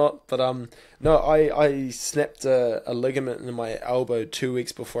bath and whatnot. But no, I snapped a ligament in my elbow 2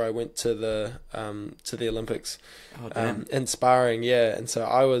 weeks before I went to the Olympics. Oh, damn. In sparring, yeah. And so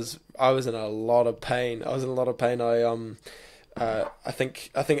I was in a lot of pain. I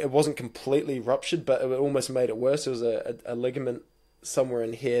think it wasn't completely ruptured, but it almost made it worse. It was a ligament somewhere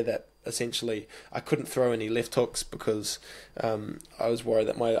in here that essentially I couldn't throw any left hooks because I was worried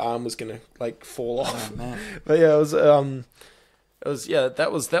that my arm was gonna like fall off. Oh, man. But yeah,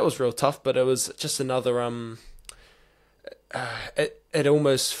 that was real tough. But it was just another it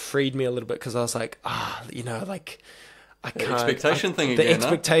almost freed me a little bit because I was like like I can't. The expectation thing the again.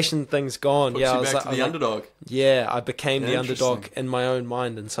 expectation thing's gone. Puts yeah, you I was back like, to the underdog. Yeah, I became the underdog in my own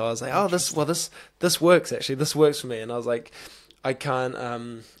mind, and so I was like, this works actually. This works for me, and I was like, I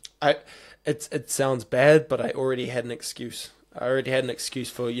can't. It sounds bad, but I already had an excuse. I already had an excuse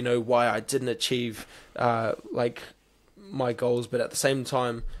for why I didn't achieve like my goals, but at the same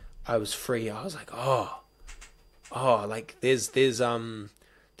time, I was free. I was like, like there's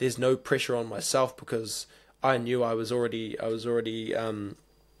no pressure on myself because I knew I was already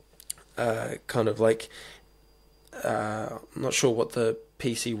kind of like I'm not sure what the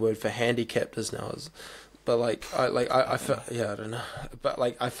PC word for handicapped is now, but I felt I don't know, but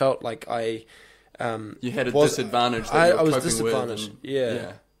like I felt like I you had a disadvantage. That I was coping disadvantaged, with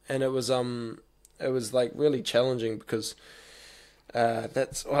yeah, and it was like really challenging because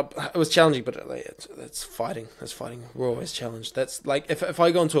it was challenging, but that's fighting. That's fighting. We're always challenged. That's like if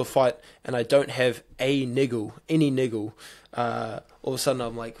I go into a fight and I don't have any niggle, all of a sudden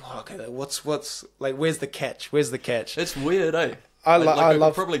I'm like, okay, what's like, where's the catch? It's weird, eh? I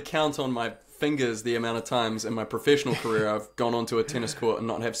could probably count on my fingers the amount of times in my professional career I've gone onto a tennis court and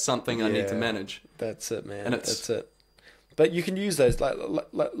not have something I need to manage. That's it, man. And that's it. But you can use those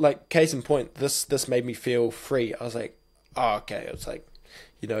like case in point. This made me feel free. I was like, oh, okay. It's like,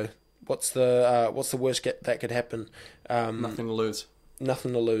 what's the worst that could happen? Nothing to lose.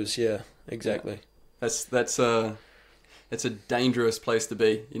 Nothing to lose. Yeah, exactly. Yeah. It's a dangerous place to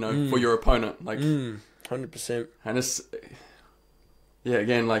be, for your opponent. Like 100%. And it's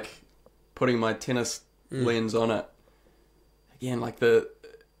again, like putting my tennis lens on it. Again, like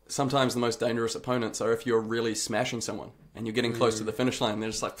sometimes the most dangerous opponents are if you're really smashing someone and you're getting close to the finish line. They're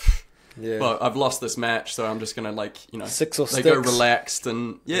just like, yeah. Well, I've lost this match, so I'm just gonna six or they sticks. go relaxed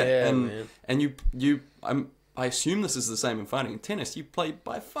and man. and I assume this is the same in fighting. In tennis, you play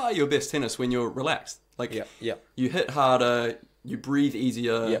by far your best tennis when you're relaxed. Like you hit harder, you breathe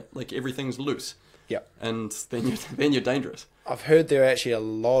easier, like everything's loose. Yeah, and then you're dangerous. I've heard there are actually a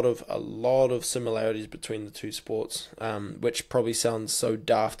lot of similarities between the two sports, which probably sounds so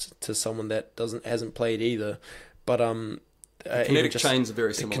daft to someone that hasn't played either, but the kinetic chains are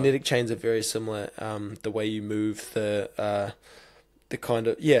very similar. The kinetic chains are very similar. The way you move, the kind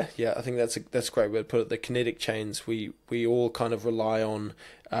of I think that's a great way to put it. The kinetic chains, we all kind of rely on,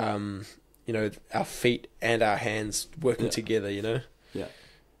 our feet and our hands working together.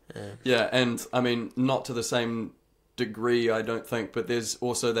 Yeah, and I mean not to the same degree, I don't think, but there's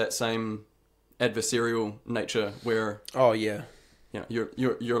also that same adversarial nature where you're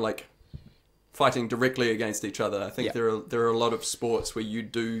like fighting directly against each other. I think there are a lot of sports where you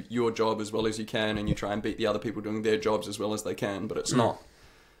do your job as well as you can and you try and beat the other people doing their jobs as well as they can, but it's not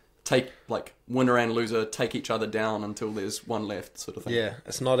take like winner and loser take each other down until there's one left sort of thing. Yeah,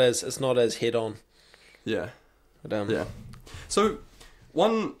 it's not as head on. Yeah. But, So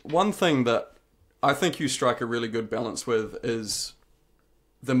one thing that I think you strike a really good balance with is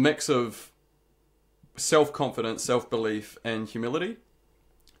the mix of self-confidence, self-belief, and humility.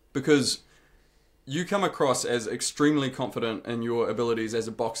 Because you come across as extremely confident in your abilities as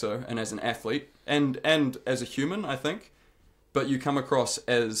a boxer and as an athlete, and as a human, I think. But you come across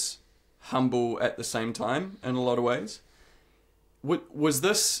as humble at the same time in a lot of ways. Was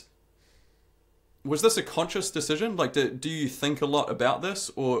this a conscious decision? Like, do you think a lot about this,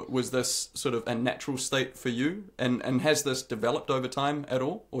 or was this sort of a natural state for you? And has this developed over time at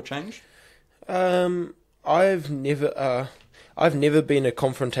all, or changed? I've never. I've never been a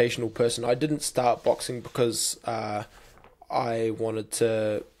confrontational person. I didn't start boxing because I wanted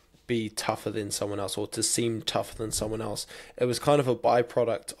to be tougher than someone else or to seem tougher than someone else. It was kind of a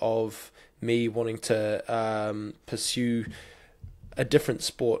byproduct of me wanting to pursue a different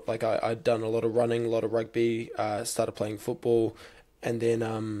sport. Like I'd done a lot of running, a lot of rugby, started playing football, and then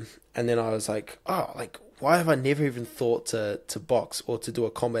I was like, oh, like why have I never even thought to box or to do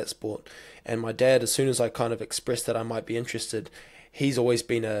a combat sport? And my dad, as soon as I kind of expressed that I might be interested, he's always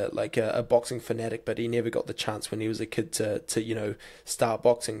been a boxing fanatic, but he never got the chance when he was a kid to start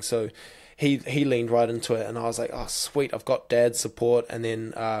boxing. So he leaned right into it, and I was like, oh sweet, I've got dad's support. And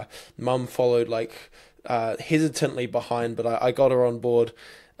then mum followed hesitantly behind, but I got her on board.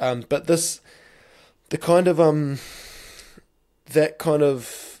 But that kind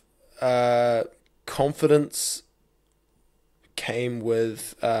of confidence came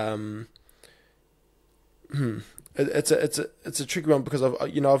with It's a tricky one because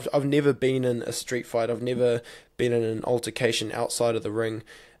I've never been in a street fight. I've never been in an altercation outside of the ring.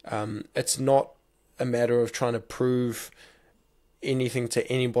 It's not a matter of trying to prove anything to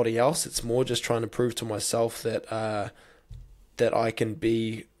anybody else. It's more just trying to prove to myself that I can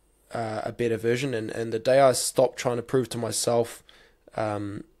be a better version. And the day I stop trying to prove to myself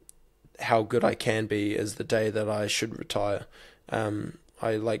how good I can be is the day that I should retire.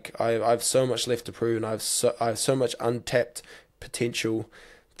 I've so much left to prove, and I have so much untapped potential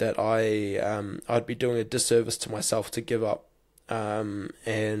that I'd be doing a disservice to myself to give up.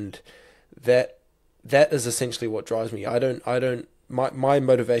 And that is essentially what drives me. My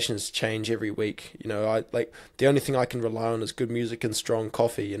motivations change every week. The only thing I can rely on is good music and strong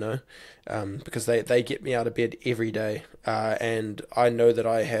coffee, because they get me out of bed every day. And I know that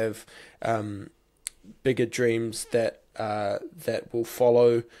I have bigger dreams that will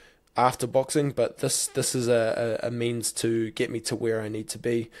follow after boxing, but this is a means to get me to where I need to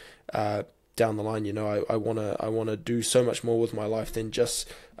be down the line. I wanna do so much more with my life than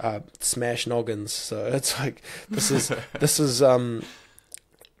just smash noggins. So it's like this is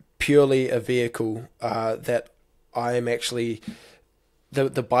purely a vehicle that I am actually.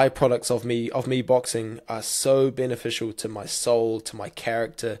 The byproducts of me boxing are so beneficial to my soul, to my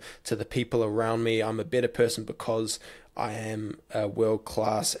character, to the people around me. I'm a better person because I am a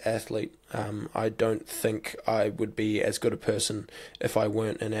world-class athlete. I don't think I would be as good a person if I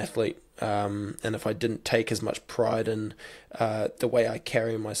weren't an athlete, and if I didn't take as much pride in the way I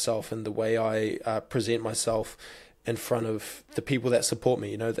carry myself and the way I present myself in front of the people that support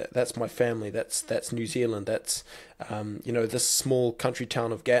me. That's my family. That's New Zealand. That's this small country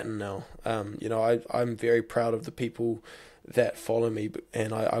town of Gatton now. I'm very proud of the people that follow me,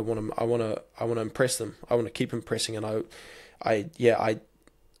 and I want to impress them. I want to keep impressing, and I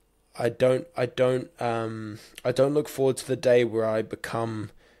don't look forward to the day where I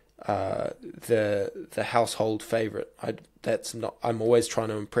become the household favorite. I'm always trying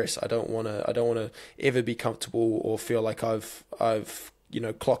to impress. I don't want to ever be comfortable or feel like I've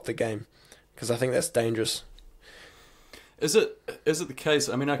clocked the game, because I think that's dangerous. Is it the case?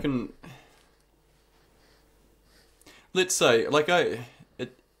 I mean, let's say, I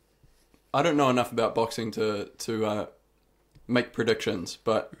don't know enough about boxing to make predictions,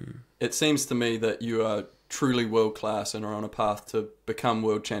 but it seems to me that you are truly world class and are on a path to become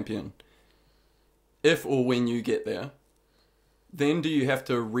world champion. If or when you get there, then do you have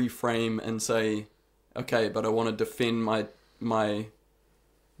to reframe and say, okay, but I want to defend my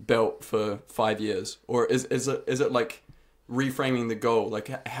belt for 5 years? Or is it like reframing the goal?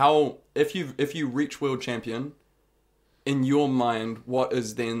 Like, how, if you reach world champion, in your mind, what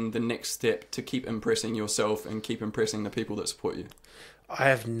is then the next step to keep impressing yourself and keep impressing the people that support you? I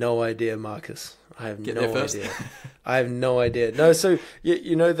have no idea, Marcus. I have no idea. I have no idea. No, so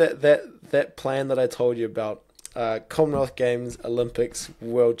you know that plan that I told you about, Commonwealth Games, Olympics,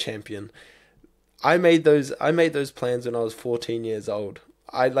 world champion. I made those plans when I was 14 years old.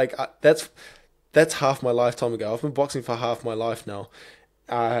 That's half my lifetime ago. I've been boxing for half my life now,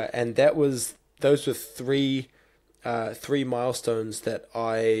 and those were three milestones that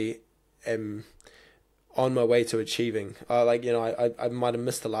I am on my way to achieving. I might have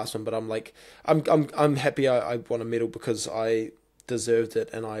missed the last one, but I'm happy I won a medal because I deserved it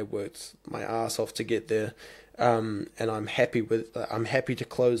and I worked my ass off to get there. And I'm happy to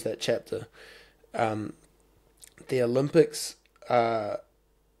close that chapter. The Olympics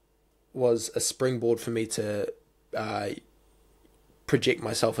was a springboard for me to project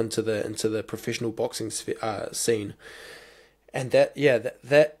myself into the professional boxing scene. And that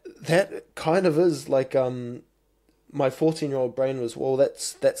kind of is like my 14-year-old brain was, well,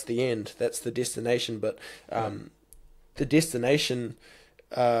 that's the end, that's the destination. But the destination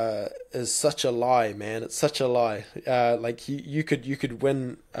is such a lie, man. It's such a lie. Like you could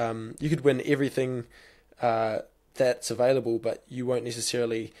win everything that's available, but you won't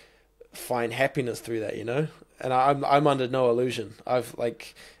necessarily find happiness through that, you know. And I'm under no illusion. I've won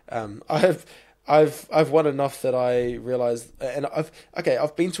enough that I realize, and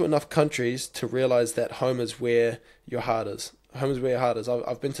I've been to enough countries to realize that home is where your heart is. Home is where your heart is.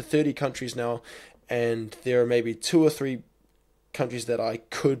 I've been to 30 countries now, and there are maybe 2 or 3 countries that I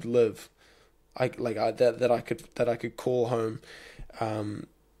could live, that I could call home,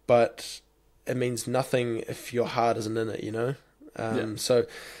 but it means nothing if your heart isn't in it, you know. So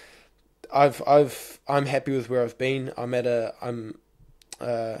I'm happy with where I've been.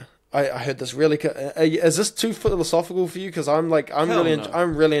 I heard this really. Is this too philosophical for you? Because I'm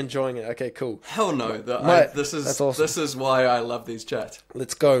really enjoying it. Okay, cool. Hell no. This is awesome. This is why I love these chats.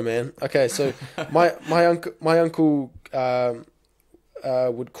 Let's go, man. Okay, so my uncle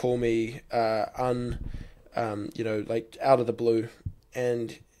would call me like out of the blue,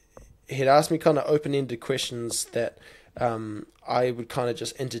 and he'd ask me kind of open-ended questions that I would kind of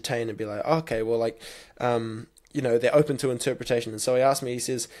just entertain and be like, okay, well, like, they're open to interpretation. And so he asked me, he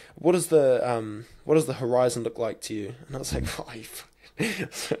says, what does the horizon look like to you? And I was like, all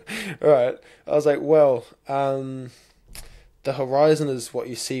right. I was like, well, the horizon is what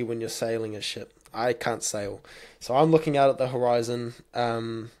you see when you're sailing a ship. I can't sail. So I'm looking out at the horizon.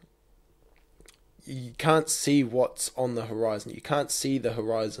 You can't see what's on the horizon. You can't see the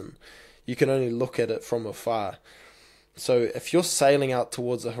horizon. You can only look at it from afar. So if you're sailing out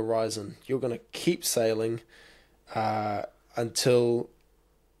towards the horizon, you're going to keep sailing until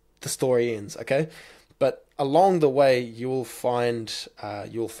the story ends, okay? But along the way, you'll find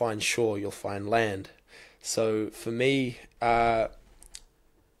shore, you'll find land. So for me, there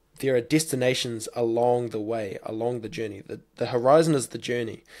are destinations along the way, along the journey. The horizon is the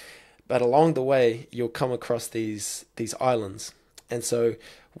journey, but along the way, you'll come across these islands. And so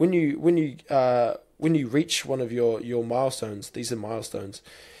when you reach one of your milestones, these are milestones.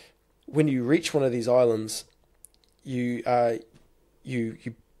 When you reach one of these islands, you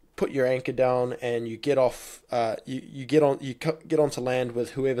put your anchor down and you get off. You get onto land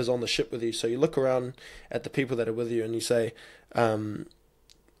with whoever's on the ship with you. So you look around at the people that are with you and you say, I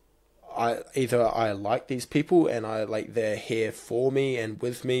like these people and they're here for me and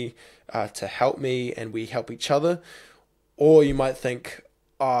with me to help me, and we help each other. Or you might think,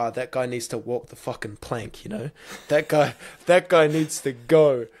 that guy needs to walk the fucking plank, you know? That guy needs to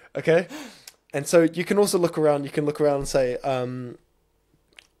go, okay? And so you can also look around. You can look around and say,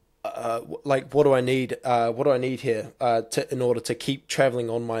 what do I need? What do I need here in order to keep traveling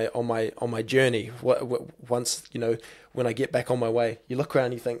on my journey? Once when I get back on my way, you look around.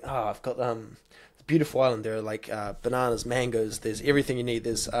 And you think, I've got a beautiful island. There are like bananas, mangoes. There's everything you need.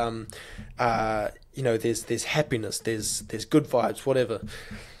 There's there's happiness. There's good vibes. Whatever.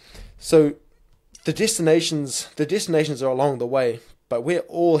 So the destinations are along the way, but we're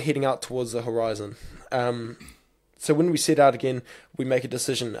all heading out towards the horizon. So when we set out again, we make a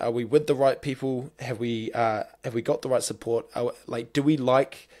decision. Are we with the right people? Have we got the right support? Do we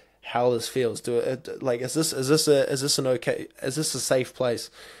like how this feels? Is this a safe place?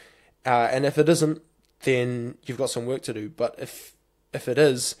 And if it isn't, then you've got some work to do. But if it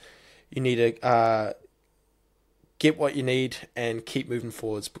is, you need to get what you need and keep moving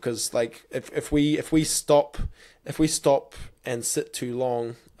forwards. Because if we stop and sit too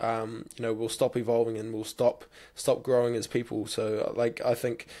long, we'll stop evolving and we'll stop growing as people. So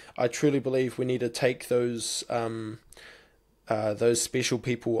I truly believe we need to take those special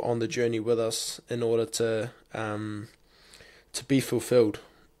people on the journey with us in order to be fulfilled.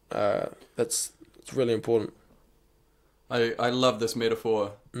 It's really important. I love this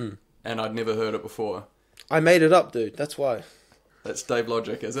metaphor, and I'd never heard it before. I made it up, dude. That's why. That's Dave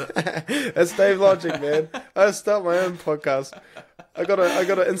Logic, is it? That's Dave Logic, man. I start my own podcast. I got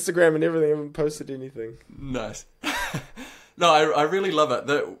an Instagram and everything. I haven't posted anything. Nice. No, I really love it.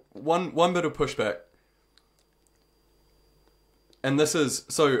 The one bit of pushback, and this is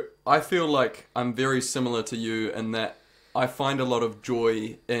so. I feel like I'm very similar to you in that I find a lot of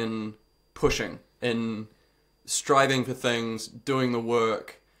joy in pushing, in striving for things, doing the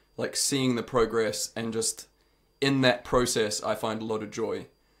work, like seeing the progress, and just in that process, I find a lot of joy.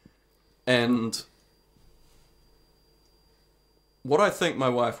 And what I think my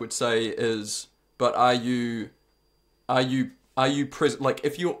wife would say is, but are you present? Like,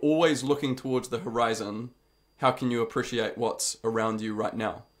 if you're always looking towards the horizon, how can you appreciate what's around you right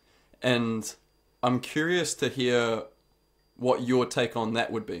now? And I'm curious to hear what your take on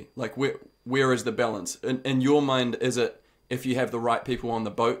that would be. Like, where is the balance? In your mind, is it if you have the right people on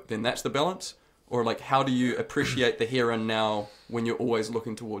the boat, then that's the balance? Or like, how do you appreciate the here and now when you're always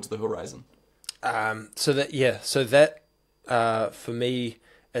looking towards the horizon? So for me,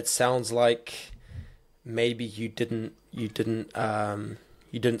 it sounds like maybe you didn't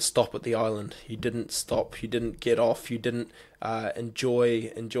stop at the island. You didn't stop. You didn't get off. You didn't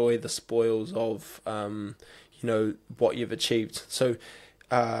enjoy the spoils of what you've achieved. So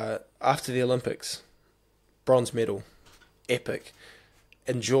after the Olympics, bronze medal, epic.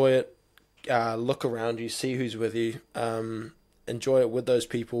 Enjoy it. Look around you, see who's with you. Enjoy it with those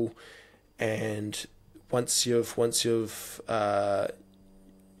people, and once you've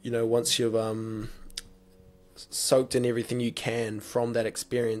soaked in everything you can from that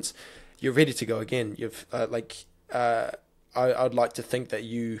experience, you're ready to go again. I'd like to think that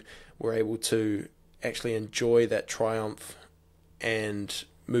you were able to actually enjoy that triumph and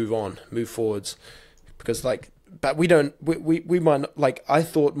move forwards, because but we don't, we might not, I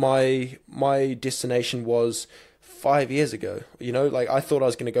thought my destination was 5 years ago, I thought I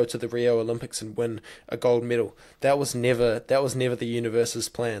was going to go to the Rio Olympics and win a gold medal. That was never the universe's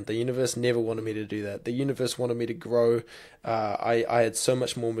plan. The universe never wanted me to do that. The universe wanted me to grow. I had so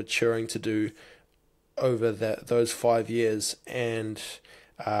much more maturing to do over those 5 years, and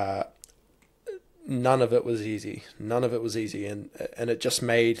none of it was easy. And it just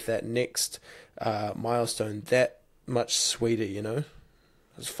made that next milestone that much sweeter,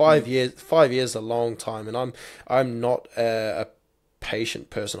 It's 5 years. 5 years is a long time, and I'm not a patient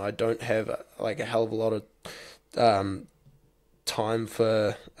person. I don't have a hell of a lot of time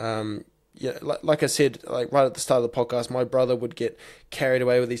for like I said, right at the start of the podcast, my brother would get carried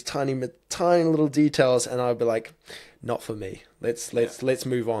away with these tiny little details, and I'd be like, not for me. Let's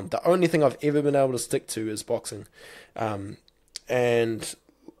move on. The only thing I've ever been able to stick to is boxing, and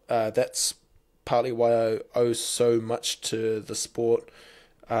that's partly why I owe so much to the sport,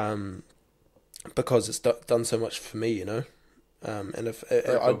 because it's done so much for me, and if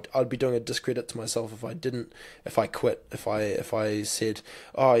cool. I'd be doing a discredit to myself if I quit, if I said,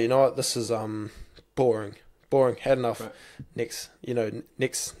 oh, you know what, this is boring, had enough, right.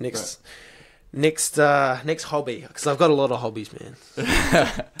 Next hobby, because I've got a lot of hobbies, man.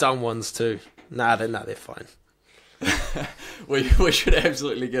 Dumb ones too. Nah, they're fine. we should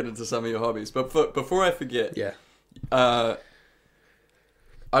absolutely get into some of your hobbies, but before I forget, yeah,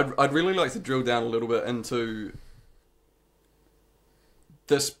 I'd really like to drill down a little bit into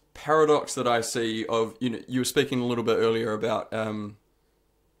this paradox that I see of, you were speaking a little bit earlier about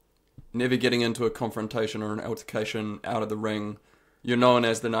never getting into a confrontation or an altercation out of the ring. You're known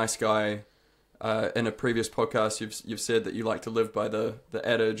as the nice guy. In a previous podcast, you've said that you like to live by the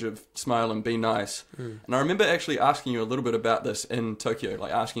adage of smile and be nice. And I remember actually asking you a little bit about this in Tokyo,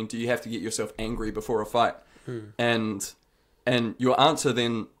 asking, do you have to get yourself angry before a fight? And your answer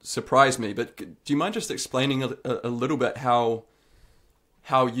then surprised me. But do you mind just explaining a little bit how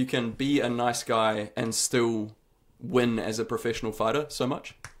you can be a nice guy and still win as a professional fighter so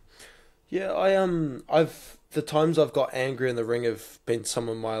much? Yeah, I've the times I've got angry in the ring have been some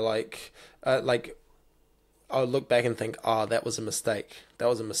of my I'll look back and think, that was a mistake.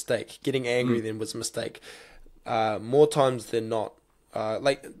 Getting angry then was a mistake. More times than not,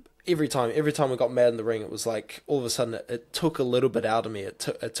 every time I got mad in the ring, it was like all of a sudden it took a little bit out of me. It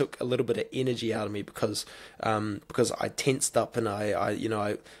took a little bit of energy out of me because I tensed up, and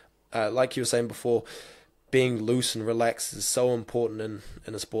I like you were saying before, being loose and relaxed is so important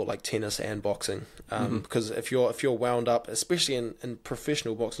in a sport like tennis and boxing. Because if you're wound up, especially in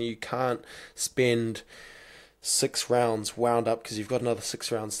professional boxing, you can't spend 6 rounds wound up because you've got another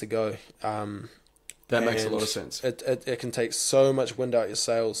 6 rounds to go. That makes a lot of sense. It can take so much wind out your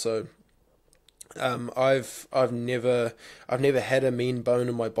sails. So I've never had a mean bone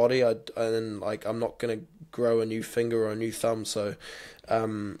in my body. I'm not gonna grow a new finger or a new thumb. So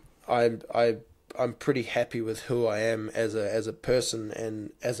I'm pretty happy with who I am as a person,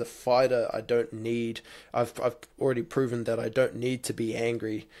 and as a fighter. I've already proven that I don't need to be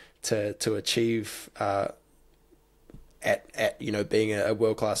angry to achieve at being a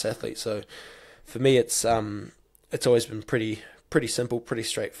world-class athlete. So for me, it's always been pretty simple, pretty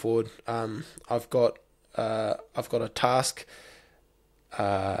straightforward. I've got a task,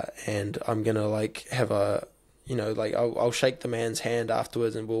 and I'm gonna have a, I'll shake the man's hand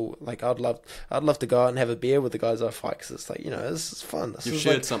afterwards, and I'd love to go out and have a beer with the guys I fight, because it's this is fun. You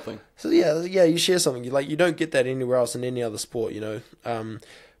shared something. So yeah, you share something. You don't get that anywhere else in any other sport,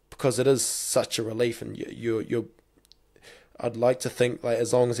 because it is such a relief, and you're. I'd like to think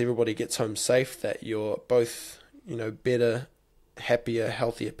as long as everybody gets home safe, that you're both better happier,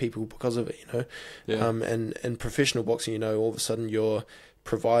 healthier people because of it, you know. Yeah. And in professional boxing, you know, all of a sudden you're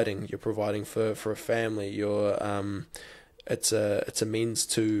providing for a family. It's a means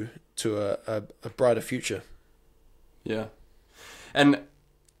to a brighter future. Yeah. And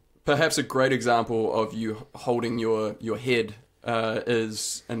perhaps a great example of you holding your head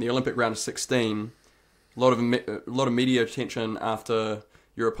is in the Olympic round of 16. A lot of media attention after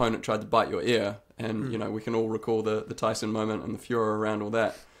your opponent tried to bite your ear, and you know, we can all recall the Tyson moment and the furor around all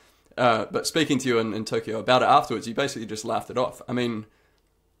that. But speaking to you in Tokyo about it afterwards, you basically just laughed it off. I mean,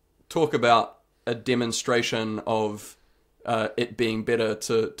 talk about a demonstration of it being better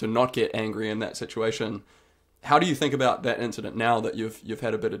to not get angry in that situation. How do you think about that incident now that you've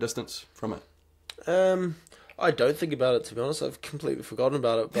had a bit of distance from it? I don't think about it, to be honest. I've completely forgotten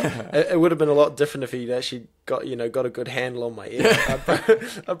about it. But it would have been a lot different if he'd actually got a good handle on my ear.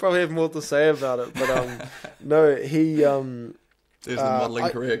 I'd probably have more to say about it. But no, he. There's the modelling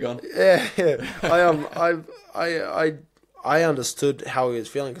career gone. Yeah. I understood how he was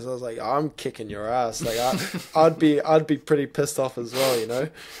feeling, because I was like, I'm kicking your ass. Like I'd be pretty pissed off as well, you know.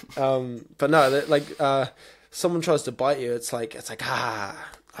 But no, someone tries to bite you, it's like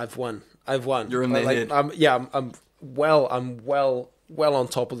I've won. You're in their head. I'm well on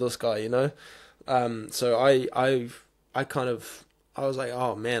top of this guy, you know. So I was like,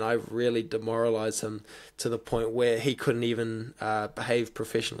 oh man, I really demoralized him to the point where he couldn't even behave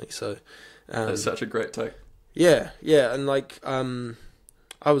professionally. So that's such a great take. Yeah, and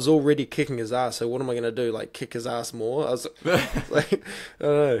I was already kicking his ass. So what am I gonna do? Like, kick his ass more? I was like, I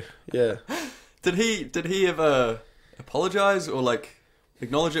don't know. Yeah. Did he ever apologize or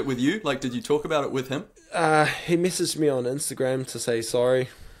acknowledge it with you? Did you talk about it with him? He messaged me on Instagram to say sorry.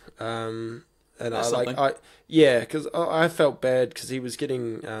 And that's because I felt bad because he was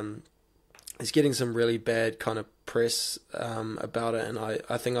getting some really bad kind of press about it, and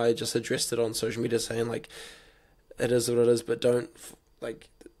I think I just addressed it on social media saying it is what it is, but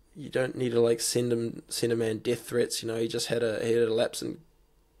you don't need to send a man death threats. You know, he just had a lapse in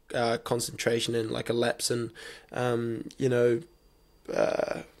concentration and a lapse in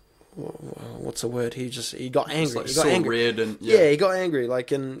what's the word? He got angry. He got angry. Red and he got angry.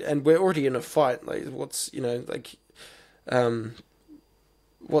 And we're already in a fight. What's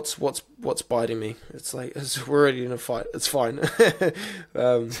biting me? We're already in a fight. It's fine.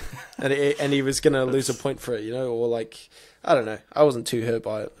 And he was gonna lose a point for it, you know, or I don't know. I wasn't too hurt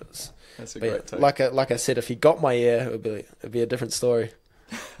by it. That's a great take. Like I said, if he got my ear, it'd be a different story.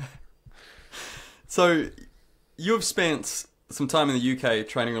 So, you've spent some time in the UK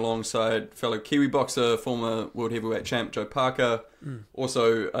training alongside fellow Kiwi boxer, former world heavyweight champ Joe Parker,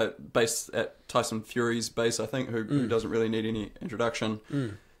 also based at Tyson Fury's base, I think, who doesn't really need any introduction.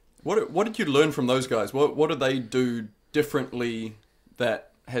 What did you learn from those guys? What do they do differently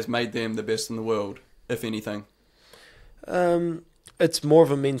that has made them the best in the world, if anything? It's more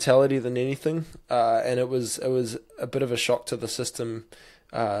of a mentality than anything, and it was a bit of a shock to the system,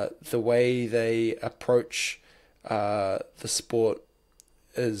 the way they approach the sport.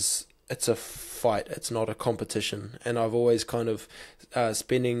 It's a fight, it's not a competition. And I've always kind of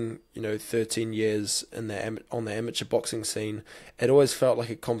spending 13 years on the amateur boxing scene, it always felt like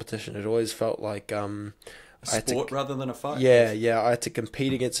a competition. It always felt like a sport rather than a fight. Yeah, I had to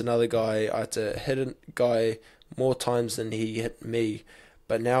compete against another guy. I had to hit a guy more times than he hit me.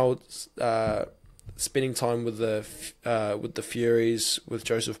 But now spending time with the Furies, with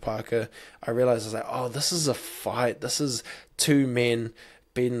Joseph Parker, I realized I was like, oh, this is a fight. This is two men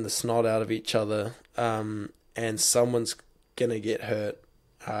beating the snot out of each other, and someone's gonna get hurt.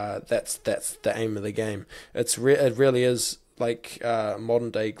 That's the aim of the game. It really is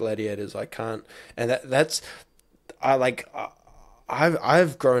modern day gladiators.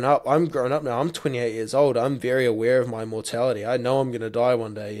 I've grown up. I'm grown up now. I'm 28 years old. I'm very aware of my mortality. I know I'm going to die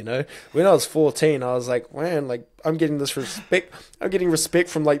one day, you know. When I was 14, I was like, man, I'm getting this respect. I'm getting respect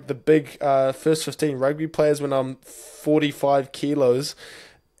from the big first 15 rugby players when I'm 45 kilos,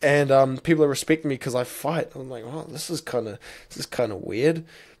 and people are respecting me because I fight. I'm like, oh, this is kind of weird.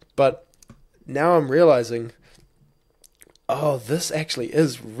 But now I'm realizing, oh, this actually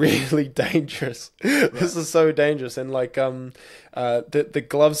is really dangerous. Right. This is so dangerous. And the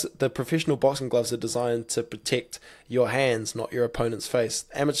gloves, the professional boxing gloves are designed to protect your hands, not your opponent's face.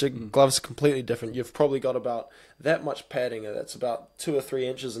 Amateur gloves are completely different. You've probably got about that much padding, and that's about 2 or 3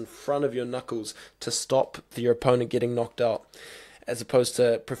 inches in front of your knuckles to stop your opponent getting knocked out. As opposed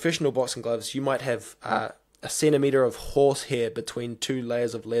to professional boxing gloves, you might have a centimeter of horsehair between 2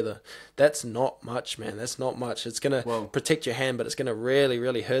 layers of leather. That's not much, man. That's not much. It's going to protect your hand, but it's going to really,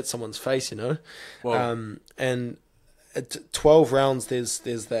 really hurt someone's face, you know? And at 12 rounds, there's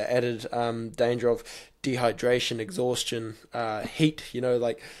the added danger of dehydration, exhaustion, heat.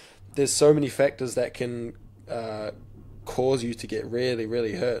 Like there's so many factors that can cause you to get really,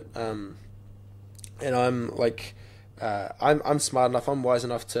 really hurt. And I'm like, I'm smart enough, I'm wise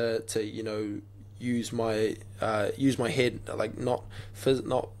enough to use my head, like not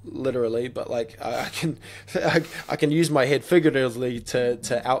literally, but like I can use my head figuratively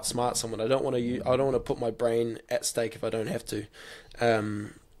to outsmart someone. I don't want to put my brain at stake if I don't have to,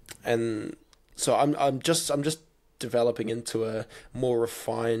 and so I'm just developing into a more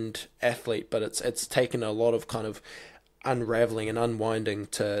refined athlete. But it's taken a lot of kind of unraveling and unwinding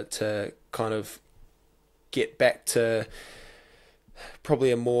to kind of get back to probably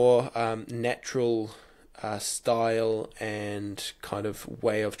a more natural style and kind of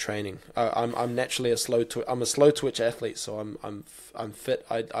way of training. I'm naturally a slow twitch athlete, so I'm fit.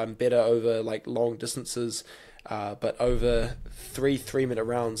 I'm better over like long distances, but over 3-minute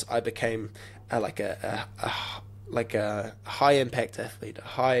rounds, I became like a high impact athlete.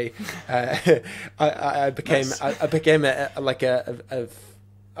 I became a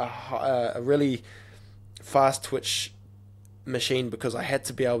really fast twitch machine because I had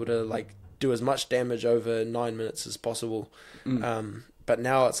to be able to like do as much damage over 9 minutes as possible. But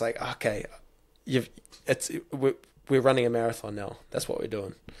now it's like, okay, we're running a marathon now. That's what we're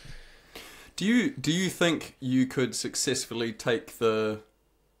doing. Do you think you could successfully take the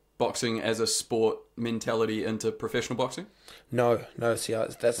boxing as a sport mentality into professional boxing? No. See,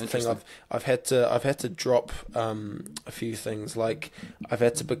 that's the thing. I've had to drop a few things. Like I've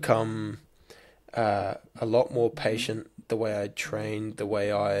had to become a lot more patient. The way I train, the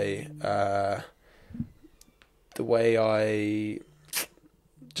way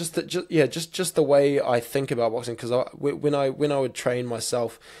just the way I think about boxing. Because when I would train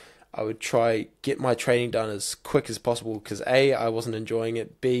myself, I would try get my training done as quick as possible. Because A, I wasn't enjoying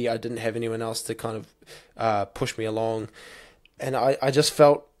it. B, I didn't have anyone else to kind of push me along, and I just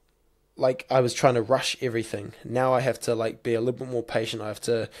felt like I was trying to rush everything. Now I have to like be a little bit more patient. I have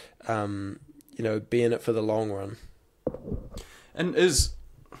to be in it for the long run. And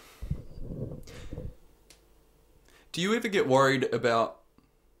do you ever get worried about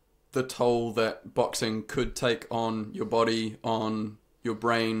the toll that boxing could take on your body, on your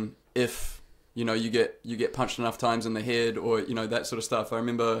brain, if you get punched enough times in the head, or that sort of stuff? I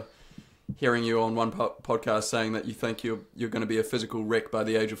remember hearing you on one podcast saying that you think you're going to be a physical wreck by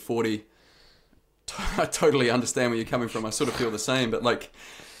the age of 40. I totally understand where you're coming from. I sort of feel the same, but like,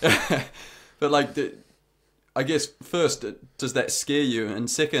 I guess first, does that scare you? And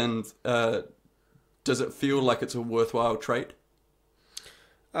second, does it feel like it's a worthwhile trait?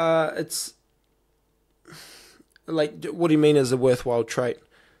 It's like, what do you mean as a worthwhile trait?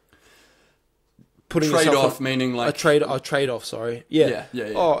 Putting trade-off, meaning like a trade-off. Sorry, yeah.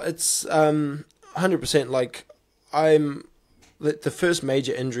 Oh, it's 100%. Like the first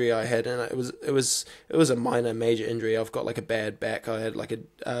major injury I had, and it was a minor major injury. I've got like a bad back. I had like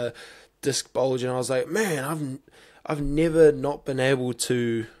a disc bulge, and I was like, man, I've never not been able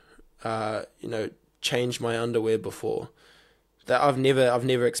to change my underwear before. That I've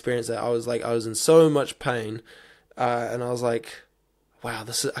never experienced that. I was in so much pain, and I was like, wow,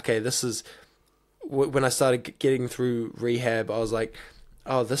 this is when I started getting through rehab. I was like,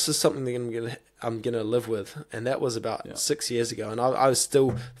 oh, this is something that I'm gonna live with. And that was about 6 years ago, and I was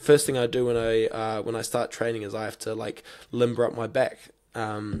still, first thing I do when I start training is I have to like limber up my back.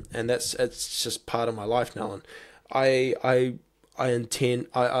 And it's just part of my life now, and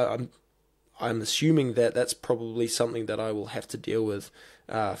I'm assuming that that's probably something that I will have to deal with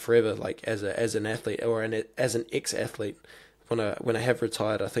forever, like as an athlete or as an ex-athlete. When I have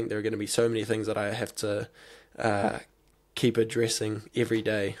retired, I think there are going to be so many things that I have to keep addressing every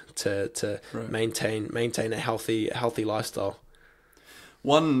day to maintain a healthy lifestyle.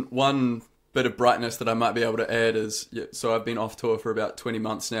 One bit of brightness that I might be able to add is, so I've been off tour for about 20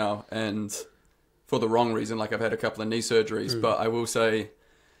 months now, and for the wrong reason, like I've had a couple of knee surgeries, but I will say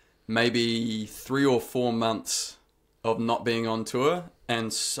maybe 3 or 4 months of not being on tour,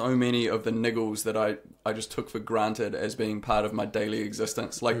 and so many of the niggles that I just took for granted as being part of my daily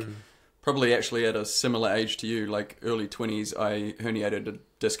existence. Like probably actually at a similar age to you, like early 20s, I herniated a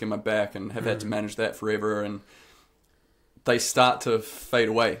disc in my back and have had to manage that forever, and they start to fade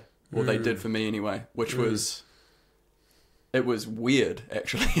away. Well, they did for me anyway, which was, it was weird,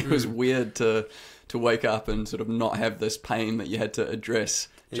 actually. It was weird to wake up and sort of not have this pain that you had to address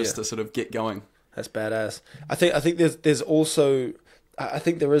just to sort of get going. That's badass. I think there's also, I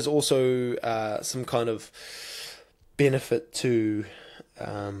think there is also some kind of benefit to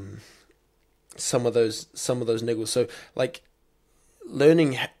some of those niggles. So like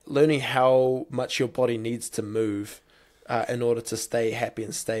learning how much your body needs to move in order to stay happy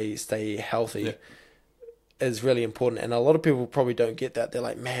and stay healthy is really important. And a lot of people probably don't get that. They're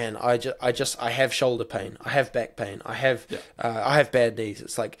like, man, I have shoulder pain, I have back pain, I have bad knees.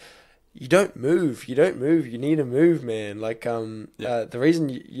 It's like, you don't move. You need to move, man. Like the reason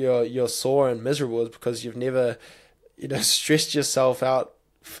you're sore and miserable is because you've never, stressed yourself out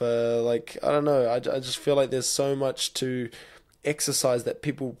for, like, I don't know. I just feel like there's so much to exercise that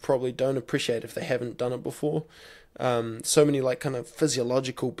people probably don't appreciate if they haven't done it before. So many like kind of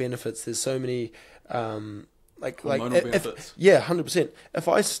physiological benefits. There's so many benefits. 100%. If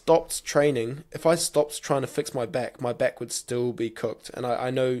I stopped training, if I stopped trying to fix my back would still be cooked. And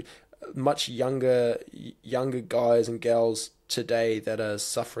I know much younger guys and gals today that are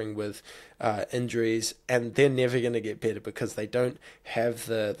suffering with injuries, and they're never going to get better because they don't have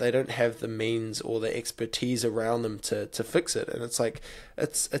the means or the expertise around them to fix it. And it's like,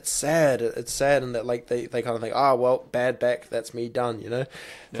 it's sad. It's sad in that, like, they kind of think, well, bad back, that's me done,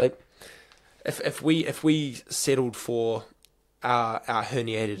 Like, if we settled for our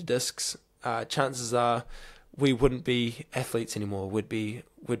herniated discs, chances are we wouldn't be athletes anymore.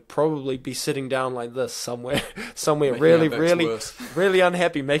 We'd probably be sitting down like this somewhere really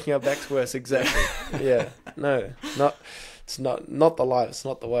unhappy, making our backs worse. Exactly. Yeah. No, it's not the life. It's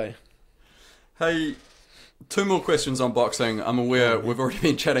not the way. Hey, 2 more questions on boxing. I'm aware we've already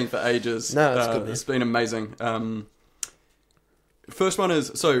been chatting for ages. No, it's good. It's been amazing. First one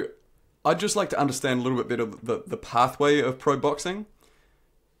is, so I'd just like to understand a little bit better the pathway of pro boxing,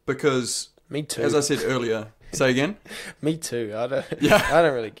 because me too. As I said earlier. Say again? Me too. I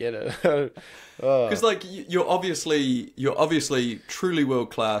don't really get it. Because like you're obviously truly world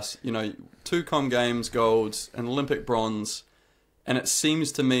class. 2 Com Games golds, an Olympic bronze, and it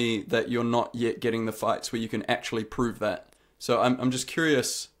seems to me that you're not yet getting the fights where you can actually prove that. So I'm just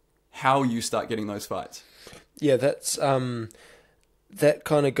curious how you start getting those fights. Yeah, that's that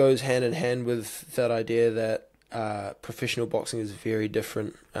kind of goes hand in hand with that idea that professional boxing is very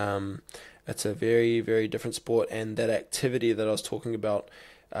different. It's a very, very different sport, and that activity that I was talking about,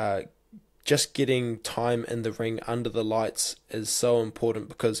 just getting time in the ring under the lights is so important,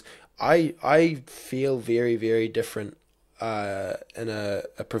 because I feel very, very different in a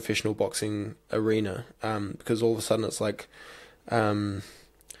professional boxing arena, because all of a sudden it's like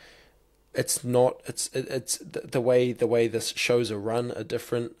it's the way the shows are run are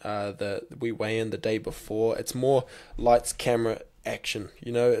different. We weigh in the day before. It's more lights, camera, action.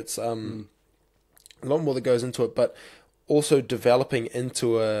 It's a lot more that goes into it, but also developing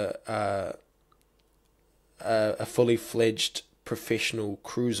into a fully fledged professional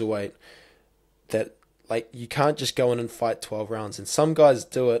cruiserweight, that, like, you can't just go in and fight 12 rounds. And some guys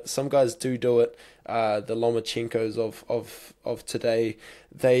do it. Some guys do it. The Lomachenkos of today,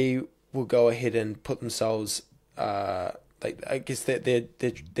 they will go ahead and put themselves. I guess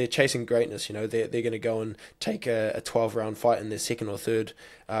they're chasing greatness. They're going to go and take a 12-round fight in their second or third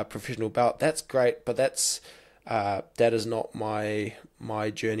professional bout. That's great, but that is not my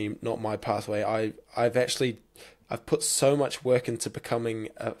journey, not my pathway. I've put so much work into becoming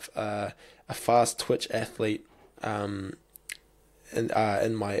a fast twitch athlete in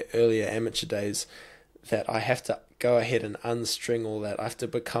my earlier amateur days, that I have to go ahead and unstring all that. I have to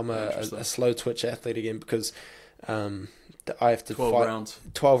become a slow twitch athlete again, because I have to 12 fight. rounds.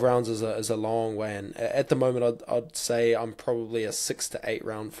 12 rounds is a long way, and at the moment I'd say I'm probably a 6 to 8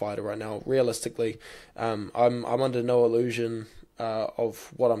 round fighter right now. Realistically, I'm under no illusion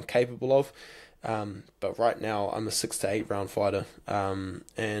of what I'm capable of, but right now I'm a 6 to 8 round fighter,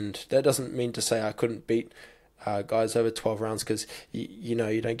 and that doesn't mean to say I couldn't beat guys over 12 rounds, because you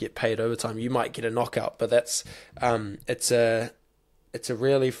don't get paid overtime. You might get a knockout, but that's it's a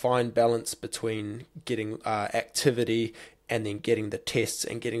really fine balance between getting activity and then getting the tests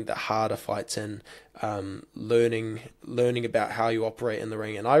and getting the harder fights in, learning about how you operate in the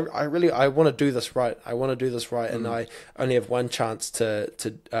ring. And I want to do this right. And I only have one chance to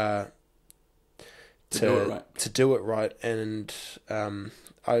do it right. And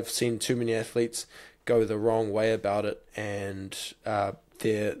I've seen too many athletes go the wrong way about it, and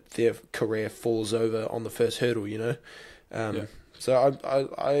their career falls over on the first hurdle. So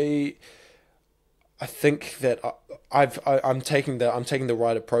I think that I'm taking the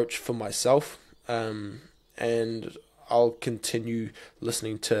right approach for myself, and I'll continue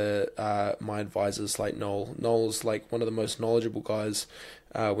listening to my advisors like Noel. Noel's like one of the most knowledgeable guys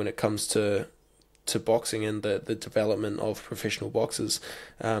when it comes to boxing and the development of professional boxers.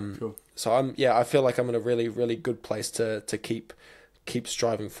 Cool. So I feel like I'm in a really, really good place to keep keep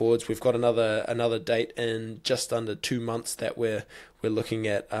striving forwards. We've got another date in just under 2 months that we're looking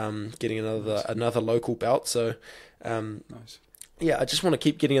at getting another local bout. So Nice. yeah, I just want to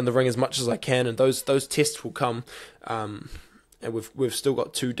keep getting in the ring as much as I can, and those tests will come. And we've still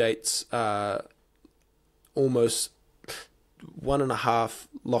got 2 dates, almost 1.5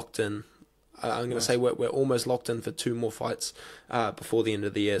 locked in. I'm going to say we're almost locked in for 2 more fights before the end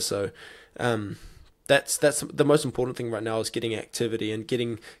of the year. So that's the most important thing right now, is getting activity and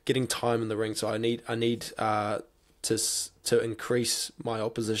getting time in the ring. So I need to increase my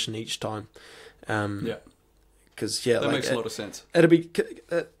opposition each time. Because that makes a lot of sense. It'll be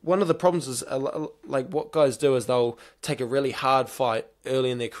one of the problems is like what guys do is they'll take a really hard fight early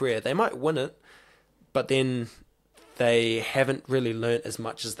in their career. They might win it, but then they haven't really learnt as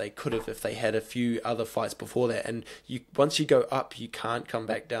much as they could have if they had a few other fights before that. And once you go up, you can't come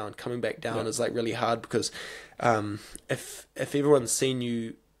back down. Coming back down is like really hard, because if everyone's seen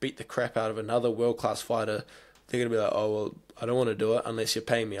you beat the crap out of another world-class fighter, they're going to be like, oh, well, I don't want to do it unless you're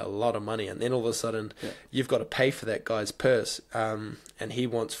paying me a lot of money. And then all of a sudden, you've got to pay for that guy's purse, and he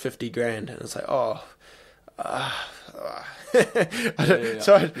wants 50 grand. And it's like, oh, I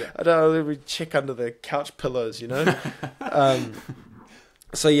don't know, let me check under the couch pillows, you know?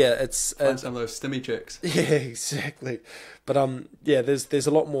 So yeah, it's... Find some of those stimmy checks. Yeah, exactly. But yeah, there's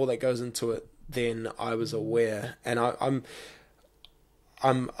a lot more that goes into it than I was aware. And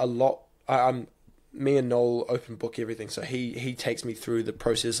me and Noel open book everything, so he takes me through the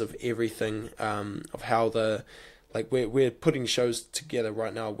process of everything, of how we're putting shows together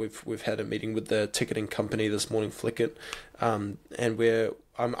right now. We've had a meeting with the ticketing company this morning, Flickit, and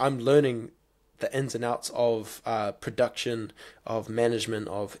I'm learning the ins and outs of production, of management,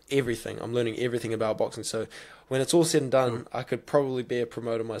 of everything. I'm learning everything about boxing. So when it's all said and done, I could probably be a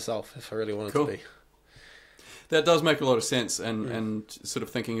promoter myself if I really wanted to be. That does make a lot of sense, and sort of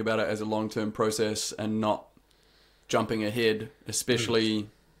thinking about it as a long-term process and not jumping ahead, especially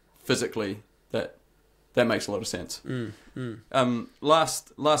physically, that makes a lot of sense.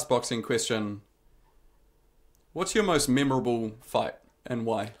 Last boxing question. What's your most memorable fight and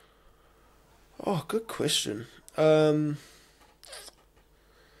why? Oh, good question. I'm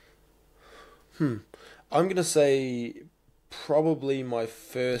going to say probably my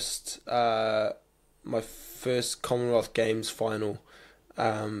first Commonwealth Games final,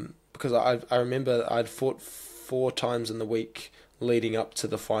 because I remember I'd fought 4 times in the week leading up to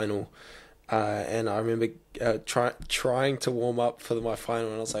the final, and I remember trying to warm up for my final,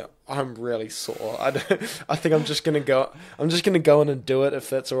 and I was like, I'm really sore. I think I'm just gonna go in and do it, if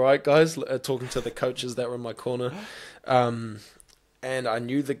that's all right, guys. Talking to the coaches that were in my corner, and I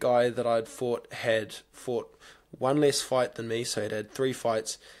knew the guy that I'd fought had fought 1 less fight than me, so he'd had 3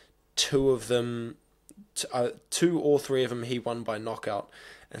 fights. 2 or 3 of them he won by knockout,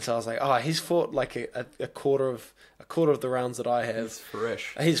 and so I was like, he's fought like a quarter of the rounds that I have.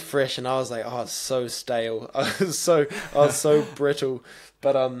 He's fresh, and I was like, so stale. I was so brittle.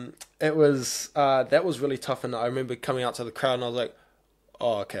 But it was that was really tough, and I remember coming out to the crowd, and I was like,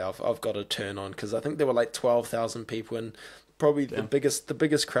 okay, I've got to turn on, because I think there were like 12,000 people, and probably the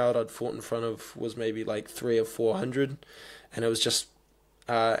biggest crowd I'd fought in front of was maybe like 300 or 400, and it was just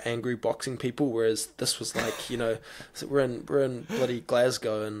angry boxing people, whereas this was like, so we're in bloody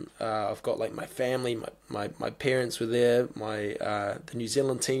Glasgow, and I've got like my family, my parents were there, the New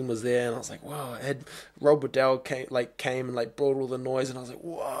Zealand team was there, and I was like, wow. I had Rob Waddell came and like brought all the noise, and I was like,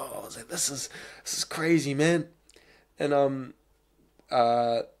 whoa. I was like, this is crazy, man. And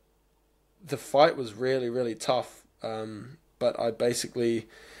the fight was really, really tough, but I basically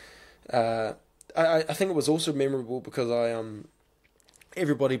I think it was also memorable because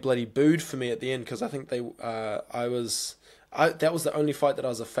everybody bloody booed for me at the end, because I think that was the only fight that I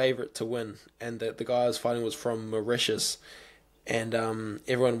was a favourite to win, and the guy I was fighting was from Mauritius, and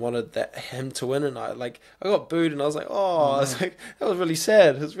everyone wanted him to win, and I got booed, and I was like, I was like, that was really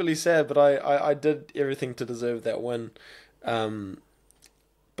sad. It was really sad, but I did everything to deserve that win.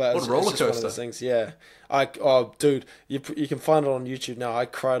 But what a roller coaster! One of those things, yeah. Dude, you can find it on YouTube now. I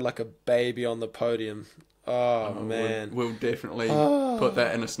cried like a baby on the podium. Oh man, we'll definitely put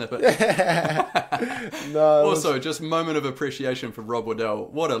that in a snippet. No. Also, just moment of appreciation for Rob Waddell.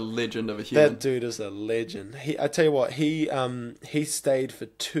 What a legend of a human. That dude is a legend. I tell you what, he stayed for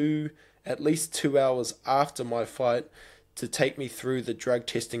at least 2 hours after my fight to take me through the drug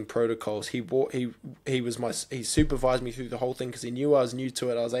testing protocols. He supervised me through the whole thing, because he knew I was new to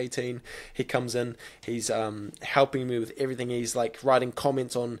it. I was 18. He comes in, he's helping me with everything. He's like writing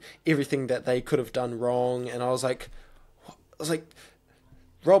comments on everything that they could have done wrong, and I was like,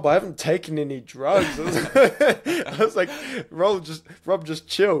 Rob, I haven't taken any drugs. I was like, Rob, just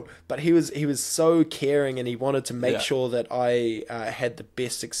chill. But he was so caring, and he wanted to make sure that I had the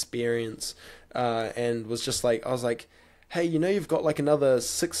best experience, and was just like, I was like, hey, you've got like another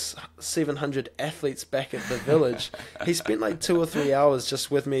 600-700 athletes back at the village. He spent like 2 or 3 hours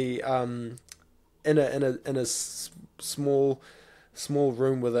just with me, in a small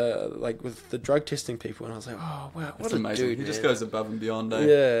room with the drug testing people, and I was like, oh wow, what a amazing dude. He just man. goes above and beyond, eh?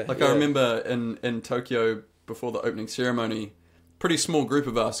 Yeah, like I remember in Tokyo before the opening ceremony, pretty small group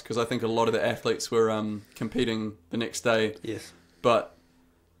of us, because I think a lot of the athletes were competing the next day. Yes. But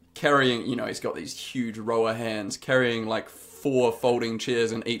carrying, he's got these huge rower hands, carrying like 4 folding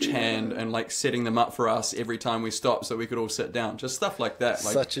chairs in each hand, and like setting them up for us every time we stopped so we could all sit down. Just stuff like that.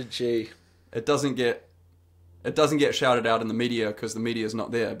 Like, such a G. It doesn't get shouted out in the media because the media's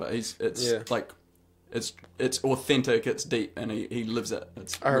not there, but it's authentic, it's deep, and he lives it.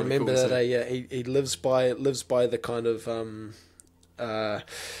 I remember cool that. He lives by the kind of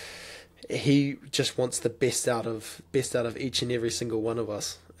he just wants the best out of each and every single one of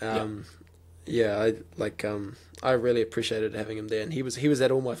us. I really appreciated having him there, and he was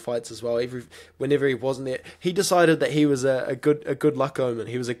at all my fights as well. Whenever he wasn't there, he decided that he was a good luck omen.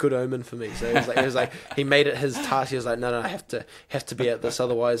 He was a good omen for me. So he was like he made it his task. He was like, no, I have to be at this,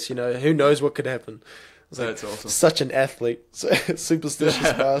 otherwise, who knows what could happen. That's awesome. Such an athlete,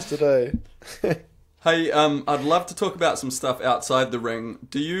 superstitious bastard. Hey, I'd love to talk about some stuff outside the ring.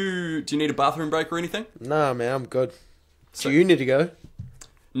 Do you need a bathroom break or anything? Nah, man, I'm good. Do you need to go?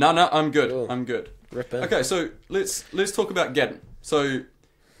 No, I'm good. Cool. I'm good. Rip in. Okay, so let's talk about Gaddon. So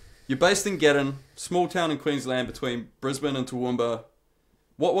you're based in Gaddon, small town in Queensland between Brisbane and Toowoomba.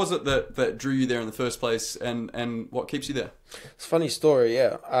 What was it that drew you there in the first place, and what keeps you there? It's a funny story,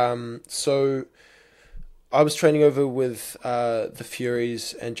 yeah. So I was training over with the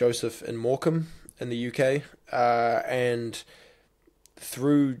Furies and Joseph in Morecambe in the UK, and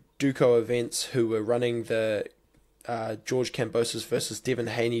through Duco Events, who were running the George Kambosos versus Devin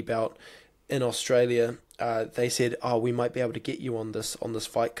Haney bout in Australia, they said, we might be able to get you on this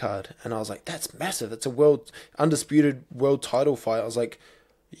fight card. And I was like, that's massive. It's a undisputed world title fight. I was like,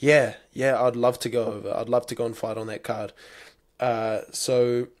 yeah, I'd love to go over. I'd love to go and fight on that card.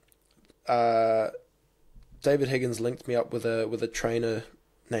 So David Higgins linked me up with a trainer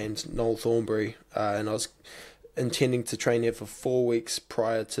named Noel Thornbury, and I was intending to train here for 4 weeks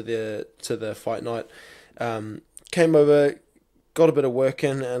prior to the fight night. Came over, got a bit of work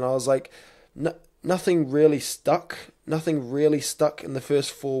in, and I was like, nothing really stuck in the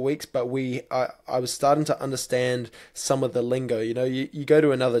first 4 weeks, but I was starting to understand some of the lingo. You go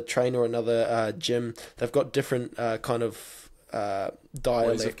to another trainer or another gym, they've got different kind of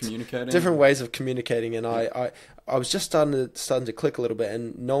dialect, different ways of communicating, and I was just starting to click a little bit.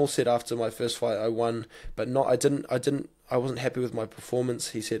 And Noel said after my first fight I won, but I wasn't happy with my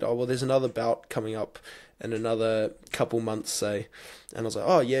performance. He said, there's another bout coming up in another couple months, say. And I was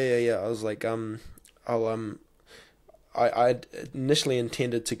like, yeah. I was like, I initially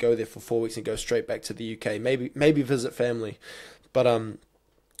intended to go there for 4 weeks and go straight back to the UK, maybe visit family, but I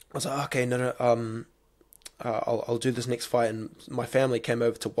was like, okay, no, I'll do this next fight. And my family came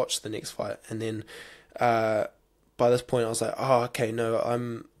over to watch the next fight, and then by this point I was like, okay,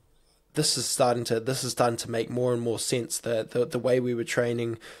 no, this is starting to make more and more sense. The way we were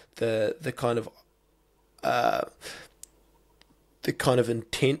training, the kind of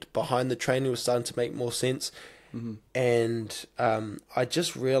intent behind the training was starting to make more sense. Mm-hmm. And I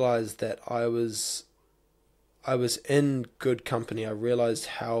just realized that I was in good company. I realized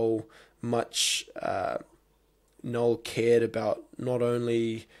how much Noel cared about not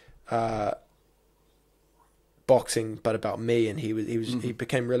only boxing but about me, and he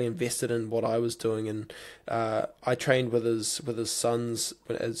became really invested in what I was doing. And I trained with his sons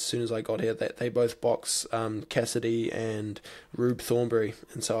as soon as I got here. They both box, Cassidy and Rube Thornbury,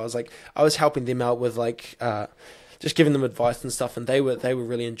 and so I was helping them out with just giving them advice and stuff, and they were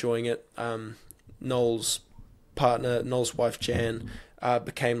really enjoying it. Noel's wife Jan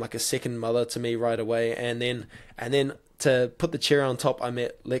became like a second mother to me right away, and then to put the cherry on top, I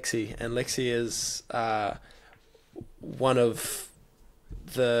met Lexi, and Lexi is one of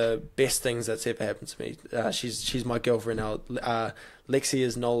the best things that's ever happened to me. She's my girlfriend now. Lexi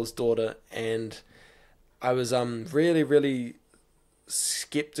is Noel's daughter, and I was really, really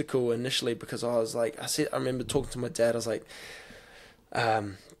skeptical initially, because I remember talking to my dad. I was like,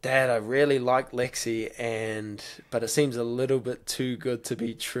 Dad, I really like Lexi, but it seems a little bit too good to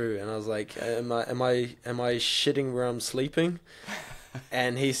be true. And I was like, am I shitting where I'm sleeping?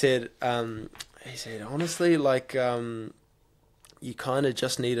 And he said, honestly, you kind of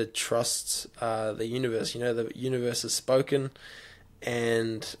just need to trust the universe. You know, the universe has spoken,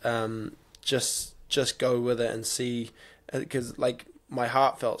 and just go with it and see, because like my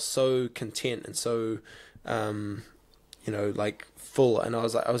heart felt so content and so like full, and I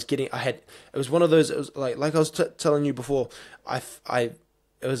had, it was one of those, it was like I was telling you before, it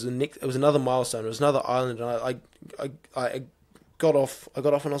was another milestone, it was another island, and I got off and I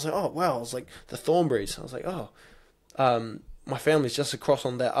was like, oh wow, I was like the Thornberrys, I was like, oh, my family's just across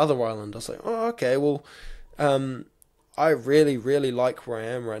on that other island. I was like, oh, okay, well, I really, really like where I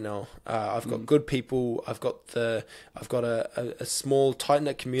am right now. I've got good people. I've got a small,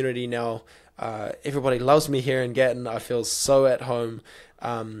 tight-knit community now. Everybody loves me here in Gatton. I feel so at home.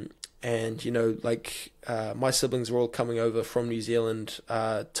 And my siblings are all coming over from New Zealand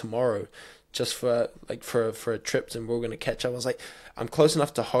tomorrow, just for a trip, and we're going to catch up. I was like, I'm close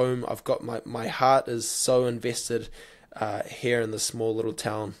enough to home. I've got my heart is so invested here in this small little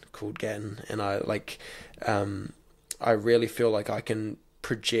town called Gatton, and I really feel like I can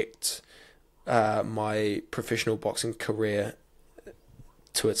project my professional boxing career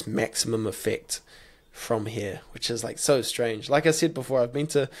to its maximum effect from here, which is like so strange. Like I said before, I've been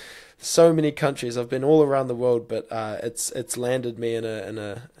to so many countries. I've been all around the world, but it's landed me in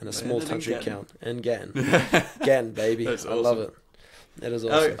a small country town in Gatton. Gatton, baby. That's awesome. I love it. That is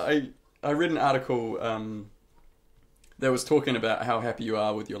awesome. I read an article that was talking about how happy you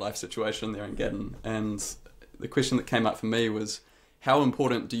are with your life situation there in Gatton, and the question that came up for me was, how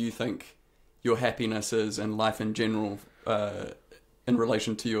important do you think your happiness is and life in general in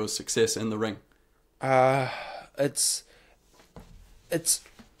relation to your success in the ring? It's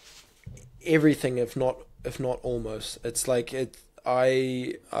everything, if not almost. It's like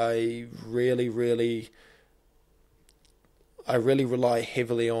I really rely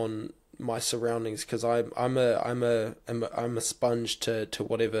heavily on my surroundings, because I'm a sponge to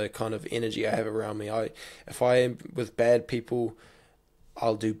whatever kind of energy I have around me. If I am with bad people,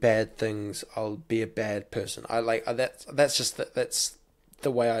 I'll do bad things. I'll be a bad person. That's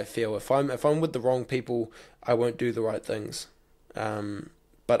the way I feel. If I'm with the wrong people, I won't do the right things.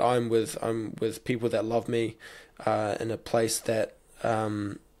 But I'm with people that love me, in a place that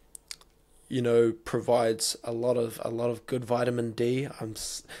provides a lot of good vitamin D.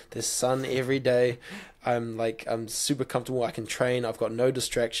 There's sun every day. I'm super comfortable. I can train. I've got no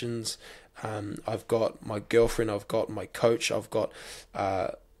distractions. I've got my girlfriend. I've got my coach. I've got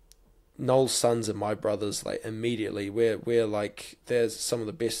Noel's sons and my brothers. Like immediately, we're like, there's some of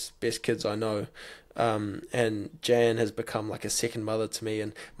the best kids I know. And Jan has become like a second mother to me,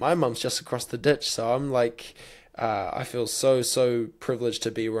 and my mum's just across the ditch. So I'm like, I feel so privileged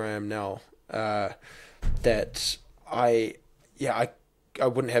to be where I am now. That I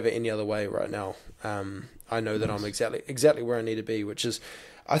wouldn't have it any other way right now. I know that I'm exactly where I need to be, which is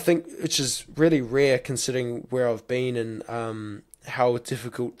really rare considering where I've been and how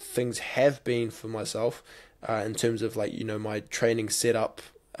difficult things have been for myself in terms of my training setup.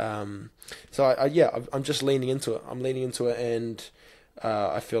 So I'm just leaning into it. I'm leaning into it, and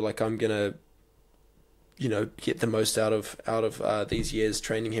I feel like I'm gonna get the most out of these years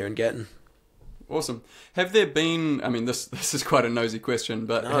training here in Gatton. Awesome. Have there been, I mean, this is quite a nosy question,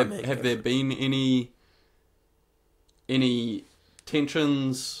 but have there been any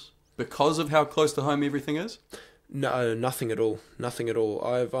tensions because of how close to home everything is? No, nothing at all. Nothing at all.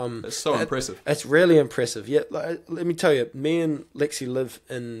 It's so impressive. It's really impressive. Yeah, let me tell you, me and Lexi live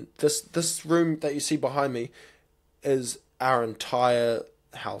in this room that you see behind me is our entire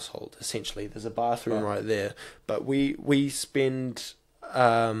household, essentially. There's a bathroom right there, but we spend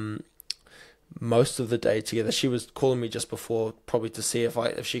most of the day together. She was calling me just before, probably to see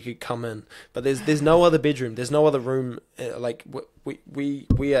if she could come in, but there's no other bedroom, there's no other room. We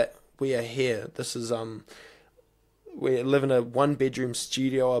are here. This is we live in a 1-bedroom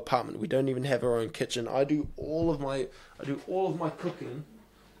studio apartment. We don't even have our own kitchen. I do all of my cooking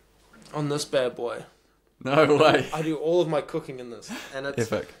on this bad boy. No way. I do all of my cooking in this, and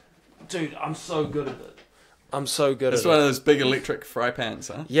it's epic. Dude, I'm so good at it. I'm so good at it. It's one of those big electric fry pans,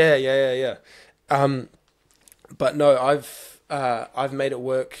 huh? Yeah. But no, I've made it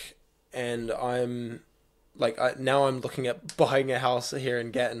work, and I'm now I'm looking at buying a house here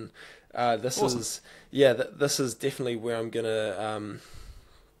in Gatton. This awesome. This is definitely where I'm gonna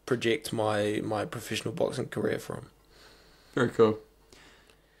project my professional boxing career from. Very cool.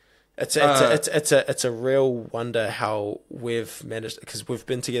 It's a real wonder how we've managed, because we've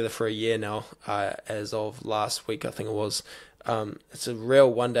been together for a year now, as of last week I think it was. It's a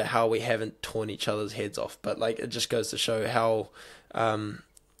real wonder how we haven't torn each other's heads off, but it just goes to show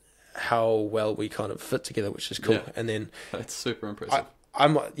how well we kind of fit together, which is cool. Yeah. And then That's super impressive.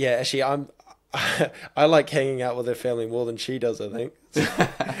 I'm I like hanging out with her family more than she does, I think.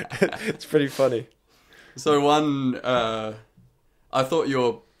 It's pretty funny. So I thought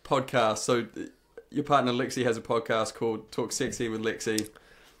your podcast, so your partner Lexi has a podcast called Talk Sexy with Lexi,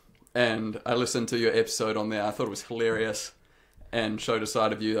 and I listened to your episode on there. I thought it was hilarious and showed a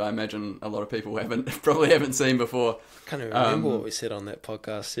side of you that I imagine a lot of people probably haven't seen before. I can't even remember what we said on that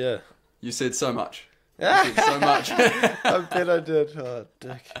podcast, yeah. You said so much. You said so much. I bet I did. Oh,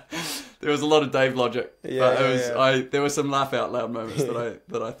 dick. There was a lot of Dave logic. Yeah, but there were some laugh out loud moments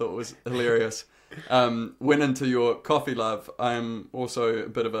that I thought was hilarious. Went into your coffee love. I'm also a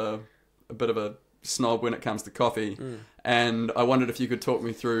bit of a snob when it comes to coffee, and I wondered if you could talk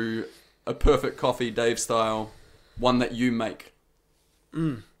me through a perfect coffee, Dave style, one that you make.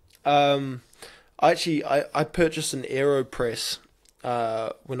 I purchased an AeroPress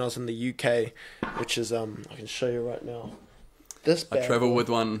when I was in the UK, which is I can show you right now. I travel with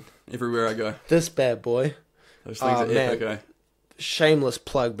one everywhere I go. This bad boy. Those things are epic, eh? Shameless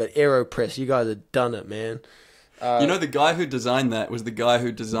plug, but AeroPress, you guys have done it, man. You know, the guy who designed that was the guy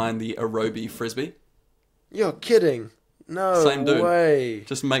who designed the Aerobi Frisbee. You're kidding. No Same dude. way.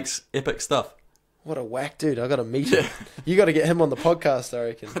 Just makes epic stuff. What a whack dude. I got to meet him. You got to get him on the podcast, I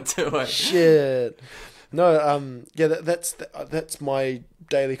reckon. Do it. Shit. No, that's my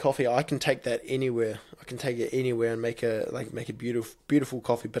daily coffee. I can take that anywhere. I can take it anywhere and make a beautiful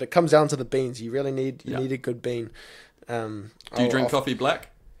coffee. But it comes down to the beans. You really need a good bean. Do you drink coffee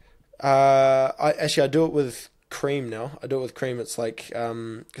black? I do it with cream now. I do it with cream. It's like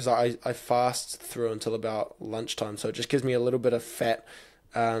because I fast through until about lunchtime, so it just gives me a little bit of fat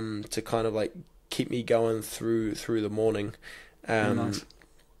to kind of like keep me going through the morning. Nice.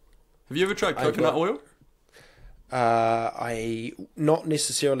 Have you ever tried coconut oil? I not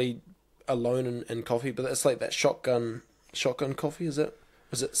necessarily alone in coffee, but it's like that shotgun coffee. Is it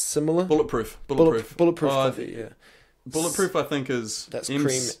similar? Bulletproof coffee. Yeah. Bulletproof, I think, is that's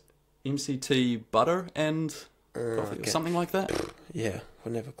cream. MCT butter and coffee or something like that. Yeah, I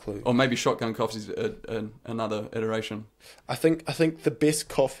never clue. Or maybe shotgun coffee's another iteration. I think the best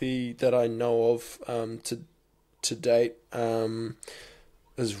coffee that I know of to date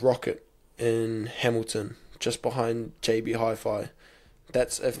is Rocket in Hamilton, just behind JB Hi-Fi.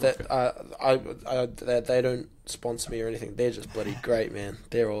 That's they don't sponsor me or anything. They're just bloody great, man.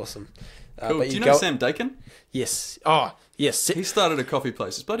 They're awesome. Cool. Do you know Sam Dakin? Yes. Oh, yes. He started a coffee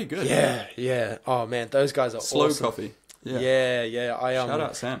place. It's bloody good. Yeah. Oh man, those guys are slow awesome. coffee. Yeah.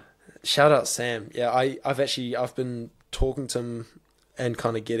 Shout out Sam. Yeah, I've been talking to him and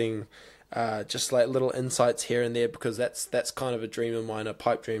kind of getting just like little insights here and there, because that's kind of a dream of mine, a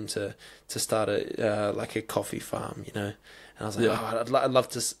pipe dream to start like a coffee farm, you know. And I was like, I'd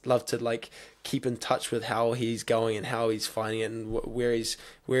love to like keep in touch with how he's going and how he's finding it, and where he's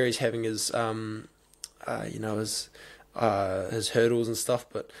having his his hurdles and stuff.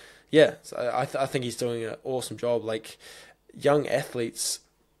 But yeah, so I think he's doing an awesome job. Like young athletes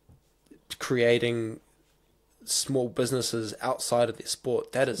creating small businesses outside of their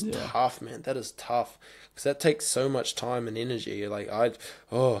sport, that is tough, man. That is tough, because that takes so much time and energy. Like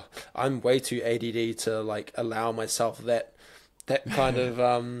I'm way too ADD to like allow myself that kind of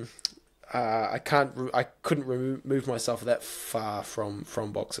I couldn't remove myself that far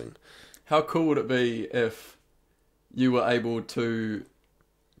from boxing. How cool would it be if you were able to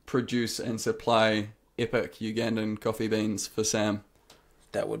produce and supply epic Ugandan coffee beans for Sam?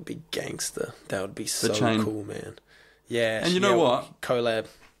 That would be gangster. That would be so cool, man. Yeah. And you know what? Collab.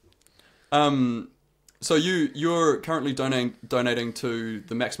 So you're currently donating to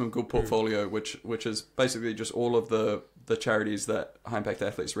the Maximum Good portfolio, which is basically just all of the charities that High Impact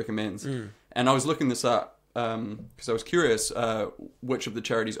Athletes recommends. And I was looking this up because I was curious which of the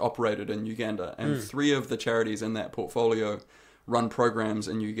charities operated in Uganda, and 3 of the charities in that portfolio run programs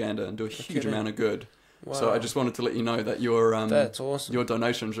in Uganda and do a huge amount of good. Wow. So I just wanted to let you know that that's awesome. Your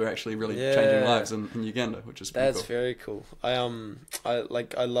donations are actually really changing lives in Uganda, which is pretty cool. Very cool.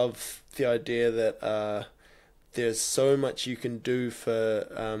 I love the idea that there's so much you can do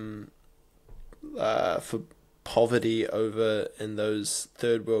for poverty over in those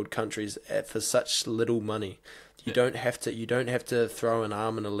third world countries for such little money. You don't have to throw an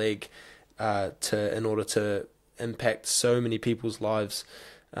arm and a leg in order to impact so many people's lives.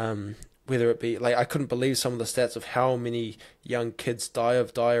 Whether it be like, I couldn't believe some of the stats of how many young kids die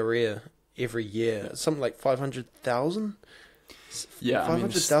of diarrhea every year. Something like 500,000. Yeah, I mean,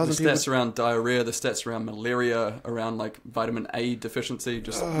 the stats around diarrhea, the stats around malaria, around like vitamin A deficiency,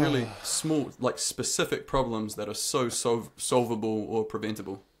 just really small, like specific problems that are so solvable or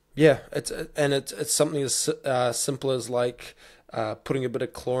preventable. Yeah, it's something as simple as like putting a bit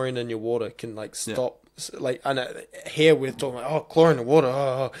of chlorine in your water can like stop. Like I know here we're talking about chlorine in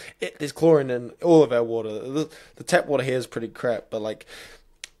water. There's chlorine in all of our water. The tap water here is pretty crap, but like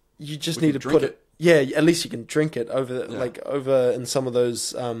you just need to put it. Yeah, at least you can drink it over in some of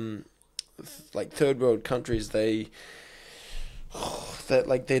those like third world countries. They're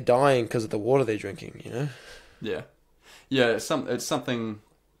dying because of the water they're drinking. You know. Yeah. It's something.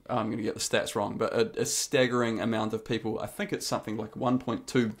 I'm going to get the stats wrong, but a staggering amount of people. I think it's something like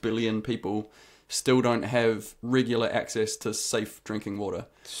 1.2 billion people still don't have regular access to safe drinking water.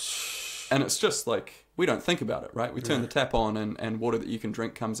 And it's just like, we don't think about it, right? We turn the tap on and water that you can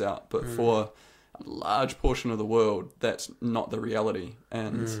drink comes out. But for a large portion of the world, that's not the reality.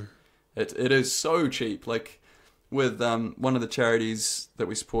 And it is so cheap. Like with one of the charities that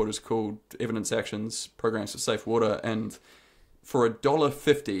we support is called Evidence Actions Programs for Safe Water. And for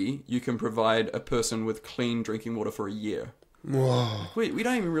 $1.50, you can provide a person with clean drinking water for a year. Whoa. We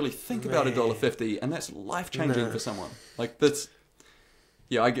don't even really think about $1.50, and that's life-changing for someone. Like, that's...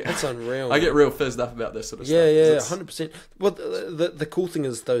 Yeah, that's unreal. I get real fizzed up about this sort of stuff. Yeah, 100%. Well, the cool thing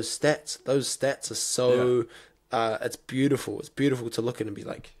is those stats. Those stats are so... it's beautiful. It's beautiful to look at and be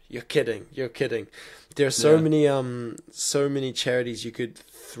like, you're kidding. There are so many charities you could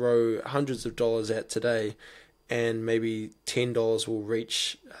throw hundreds of dollars at today, and maybe $10 will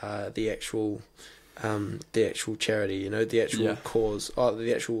reach the actual charity, you know, the actual cause,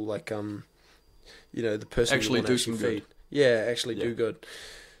 the actual you know, the person actually do some good. Yeah, actually do good.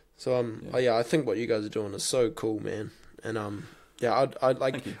 So I think what you guys are doing is so cool, man. And I'd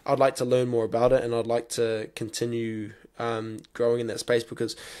like to learn more about it, and I'd like to continue growing in that space,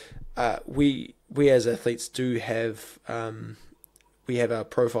 because we as athletes do have we have our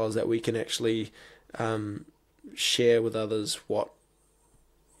profiles that we can actually share with others what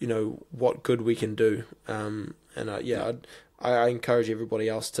good we can do, and I encourage everybody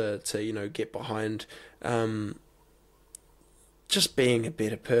else to get behind just being a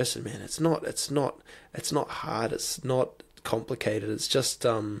better person, man. It's not hard, it's not complicated, it's just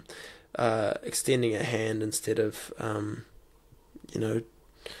extending a hand instead of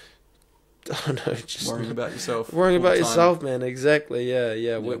I don't know, just worrying about yourself. Worrying about yourself, man. Exactly.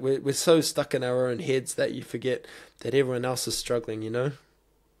 Yeah. We're so stuck in our own heads that you forget that everyone else is struggling. You know.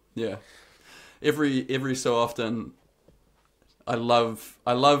 Yeah. Every so often, I love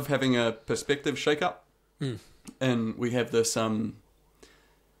having a perspective shake up, and we have this.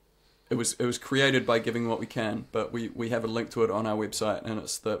 It was created by Giving What We Can, but we have a link to it on our website, and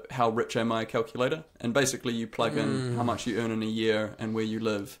it's the How Rich Am I calculator, and basically you plug in how much you earn in a year and where you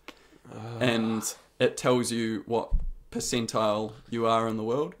live. And it tells you what percentile you are in the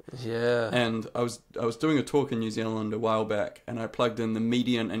world. Yeah. And I was doing a talk in New Zealand a while back, and I plugged in the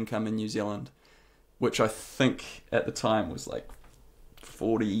median income in New Zealand, which I think at the time was like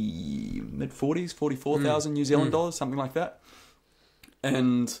mid-40s, 44,000 New Zealand dollars, something like that.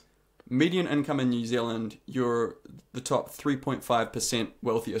 And median income in New Zealand, you're the top 3.5%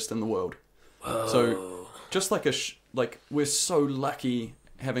 wealthiest in the world. Whoa. So just like we're so lucky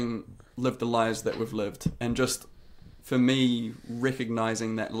having lived the lives that we've lived, and just for me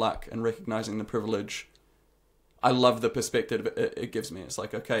recognizing that luck and recognizing the privilege, I love the perspective it gives me. It's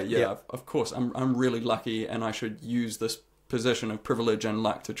like, okay, of course I'm really lucky, and I should use this position of privilege and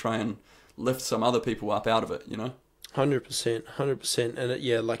luck to try and lift some other people up out of it, you know. 100%.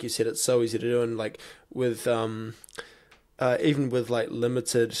 And like you said, it's so easy to do, and like with even with like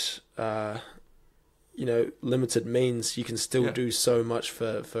limited limited means, you can still do so much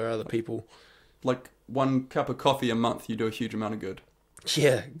for other people. Like one cup of coffee a month, you do a huge amount of good.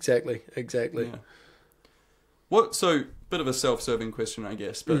 Yeah, exactly. Yeah. So, bit of a self-serving question, I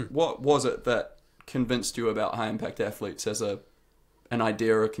guess, but what was it that convinced you about high impact athletes as an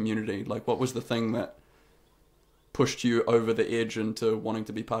idea or a community? Like, what was the thing that pushed you over the edge into wanting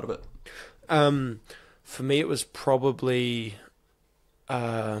to be part of it? For me, it was probably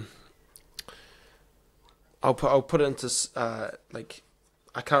I'll put it into like,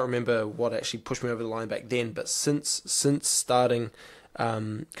 I can't remember what actually pushed me over the line back then, but since starting,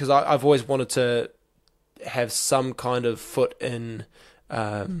 because I've always wanted to have some kind of foot in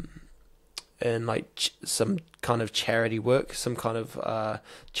like some kind of charity work, some kind of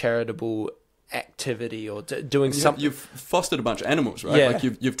charitable activity, or doing something. You've fostered a bunch of animals, right? Yeah. Like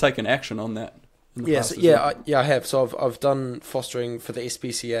you've taken action on that. Yes, I have. So I've done fostering for the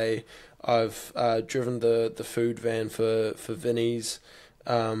SPCA. I've driven the food van for Vinnie's,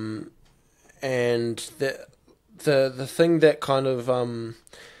 and the thing that kind of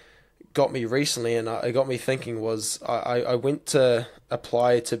got me recently, and it got me thinking, was I went to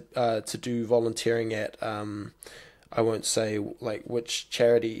apply to do volunteering at I won't say like which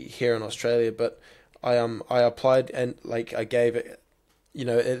charity here in Australia, but I applied, and like I gave it.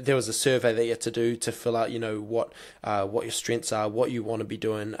 There was a survey that you had to do to fill out, what your strengths are, what you want to be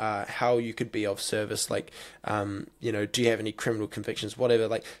doing, how you could be of service, like, do you have any criminal convictions, whatever,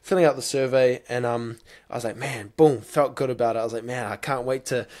 like filling out the survey. And I was like, man, boom, felt good about it. I was like, man, I can't wait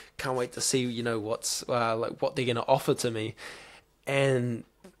to see, what's like what they're going to offer to me. And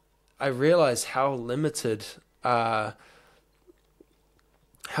I realized how limited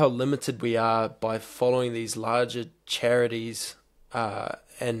we are by following these larger charities.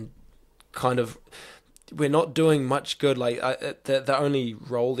 And kind of, we're not doing much good. Like the only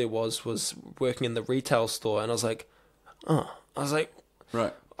role there was working in the retail store, and I was like,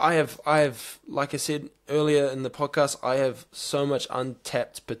 right. I have, like I said earlier in the podcast, I have so much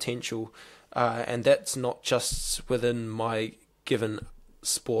untapped potential, and that's not just within my given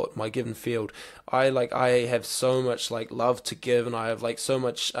sport, my given field. I have so much like love to give, and I have like so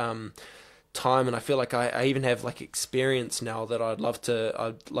much time, and I feel like I even have like experience now that I'd love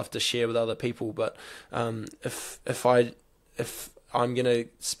to share with other people. But if I'm gonna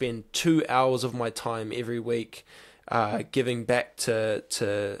spend 2 hours of my time every week giving back to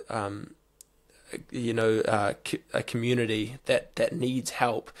a community that needs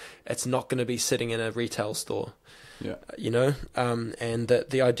help, it's not going to be sitting in a retail store. Yeah. And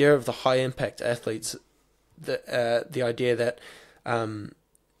the idea of the high impact athletes, the idea that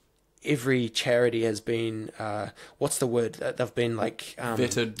every charity has been, what's the word? They've been like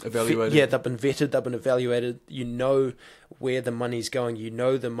vetted, evaluated. They've been vetted, they've been evaluated. You know where the money's going. You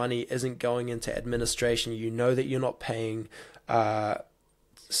know the money isn't going into administration. You know that you're not paying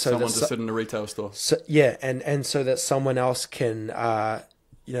someone to sit in a retail store. So, and so that someone else can,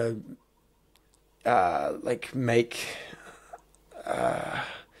 like make.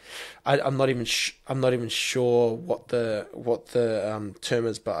 I'm not even sure what the term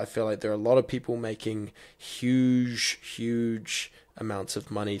is, but I feel like there are a lot of people making huge amounts of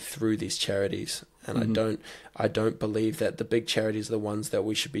money through these charities, and mm-hmm. I don't believe that the big charities are the ones that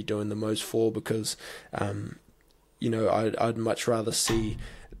we should be doing the most for, because I'd much rather see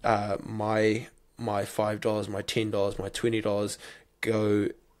my $5, my $10, my $20 go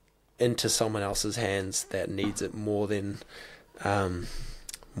into someone else's hands that needs it more than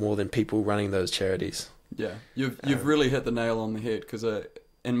people running those charities. Yeah, you've really hit the nail on the head, because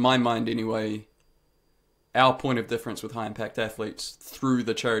in my mind anyway, our point of difference with high impact athletes through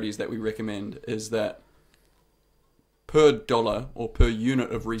the charities that we recommend is that per dollar or per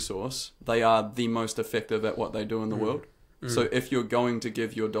unit of resource, they are the most effective at what they do in the world. So if you're going to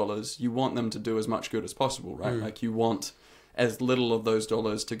give your dollars, you want them to do as much good as possible, right? Like you want as little of those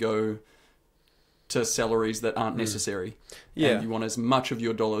dollars to go to salaries that aren't necessary. Yeah. And you want as much of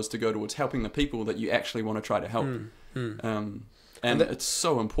your dollars to go towards helping the people that you actually want to try to help. And it's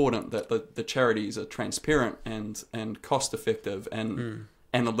so important that the charities are transparent and cost effective and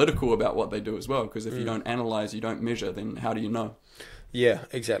analytical about what they do as well. Because if you don't analyze, you don't measure, then how do you know? Yeah,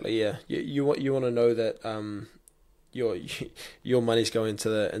 exactly. Yeah, you want to know that your money's going into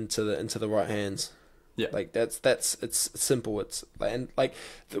the right hands. Yeah, like it's simple. It's like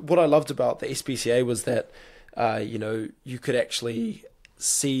what I loved about the SPCA was that you could actually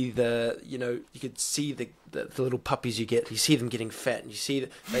see you could see the little puppies you get. You see them getting fat, and you see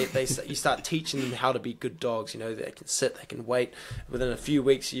that you start teaching them how to be good dogs. They can sit, they can wait. Within a few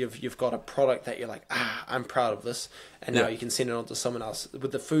weeks, you've got a product that you're like, I'm proud of this, and now you can send it on to someone else.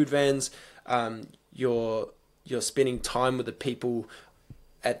 With the food vans, you're spending time with the people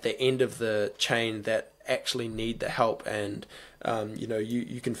at the end of the chain that actually need the help, and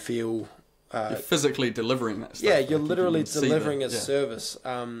you can feel you're physically delivering that stuff. Yeah, you're literally delivering a service,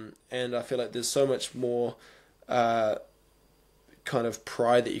 and I feel like there's so much more kind of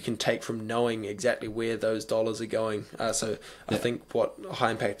pride that you can take from knowing exactly where those dollars are going. I think what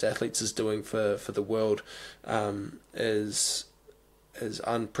High Impact Athletes is doing for the world is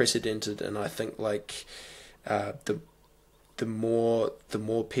unprecedented, and I think like the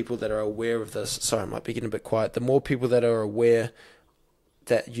more people that are aware of this. Sorry, I might be getting a bit quiet. The more people that are aware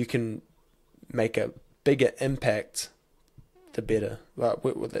that you can make a bigger impact, the better.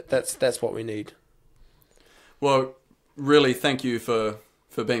 That's what we need. Well, really, thank you for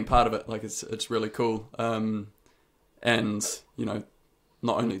being part of it. Like it's really cool. And not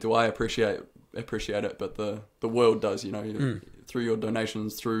only do I appreciate it, but the world does. Through your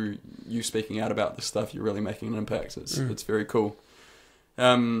donations, through you speaking out about this stuff, you're really making an impact. It's very cool.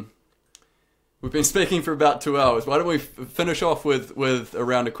 We've been speaking for about 2 hours. Why don't we finish off with a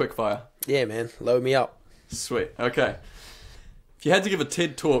round of quickfire? Yeah, man. Load me up. Sweet. Okay. If you had to give a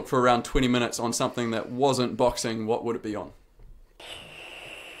TED talk for around 20 minutes on something that wasn't boxing, what would it be on?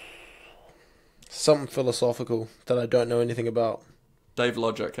 Something philosophical that I don't know anything about. Dave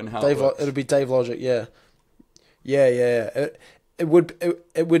Logic and how it works. It'll be Dave Logic, yeah. Yeah. It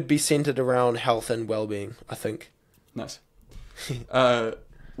would be centered around health and well-being, I think. Nice.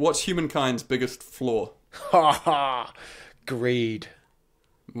 What's humankind's biggest flaw? Greed.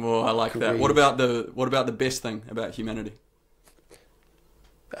 Oh, I like that. What about the best thing about humanity?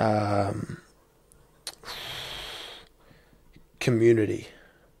 Community.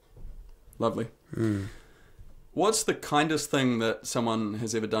 Lovely. What's the kindest thing that someone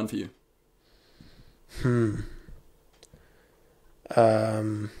has ever done for you?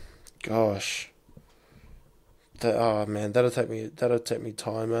 Gosh. That'll take me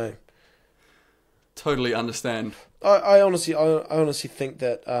time, eh? Totally understand. I honestly think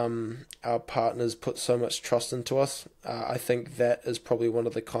that our partners put so much trust into us. I think that is probably one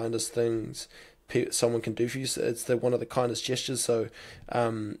of the kindest things someone can do for you. It's one of the kindest gestures. So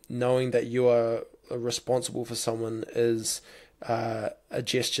knowing that you are responsible for someone is a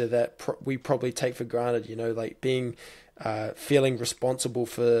gesture that we probably take for granted. You know, like being feeling responsible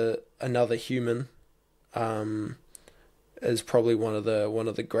for another human is probably one of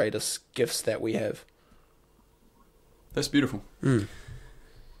the greatest gifts that we have. That's beautiful.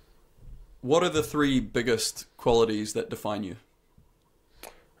 What are the 3 biggest qualities that define you?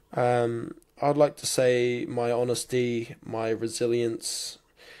 I'd like to say my honesty, my resilience,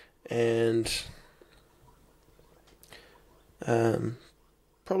 and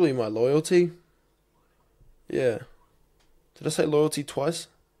probably my loyalty. Yeah. Did I say loyalty twice?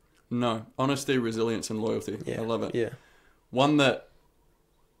 No. Honesty, resilience, and loyalty. Yeah. I love it. Yeah. One that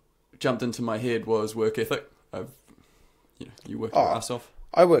jumped into my head was work ethic. You work your ass off.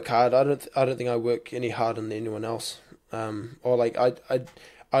 I work hard. I don't think I work any harder than anyone else. Or like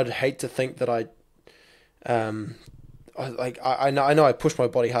I'd hate to think that I know I push my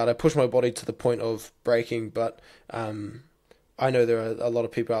body hard. I push my body to the point of breaking, but I know there are a lot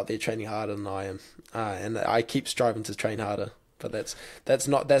of people out there training harder than I am, and I keep striving to train harder. But that's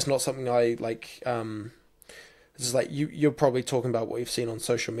not something I like. It's just like you're probably talking about what you've seen on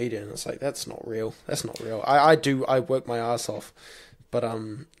social media, and it's like that's not real. That's not real. I work my ass off, but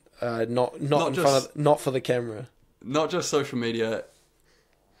not for the camera. Not just social media.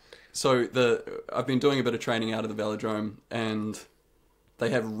 So I've been doing a bit of training out of the velodrome, and they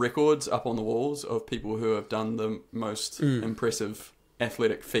have records up on the walls of people who have done the most impressive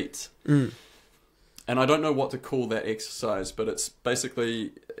athletic feats. And I don't know what to call that exercise, but it's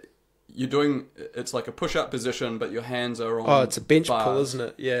basically it's like a push-up position, but your hands are on. Oh, it's a bench bars. pull, isn't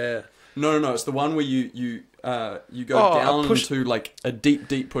it? Yeah. No. It's the one where you go down to like a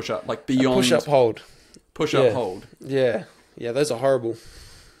deep push-up, like beyond push-up hold. Push-up hold. Yeah. Those are horrible.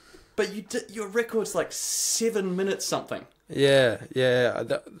 But your record's like 7 minutes something. Yeah.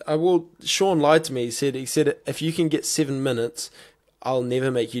 Sean lied to me. He said if you can get 7 minutes, I'll never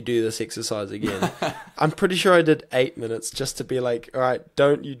make you do this exercise again. I'm pretty sure I did 8 minutes just to be like, all right,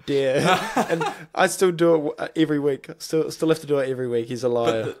 don't you dare. And I still do it every week. Still have to do it every week. He's a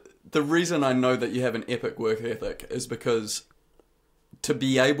liar. But the reason I know that you have an epic work ethic is because to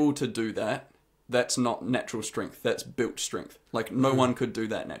be able to do that, that's not natural strength. That's built strength. Like no one could do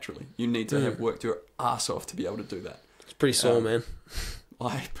that naturally. You need to have worked your ass off to be able to do that. It's pretty sore, man.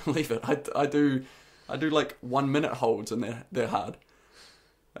 I believe it. I do like 1 minute holds, and they're hard.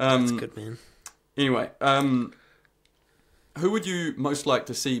 That's good, man. Anyway, who would you most like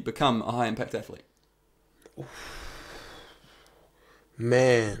to see become a high impact athlete?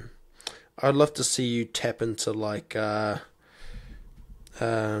 Man, I'd love to see you tap into like the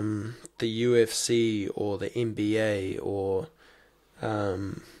UFC or the NBA or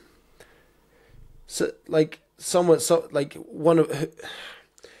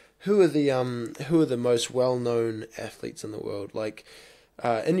who are the most well-known athletes in the world? Like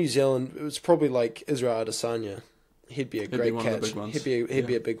in New Zealand, it was probably like Israel Adesanya. He'd be a great catch. He'd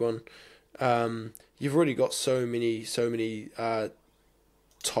be a big one. You've already got so many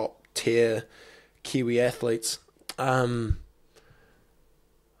top tier Kiwi athletes.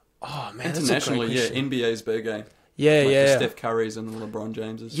 Oh man, internationally, NBA's big game. Yeah, like yeah. The Steph Currys and the LeBron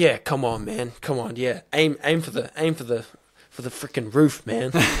Jameses. Yeah, come on, man. Come on, yeah. Aim for the freaking roof,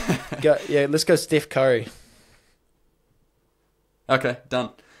 man. Let's go Steph Curry. Okay,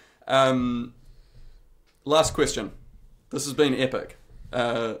 done. Last question. This has been epic.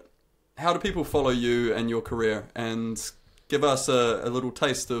 How do people follow you and your career? And give us a little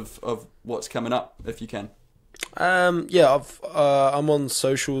taste of what's coming up, if you can. Yeah, I'm on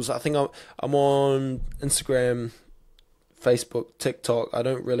socials. I think I'm on Instagram, Facebook, TikTok. I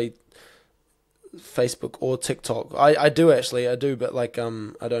don't really Facebook or TikTok. I do actually, but like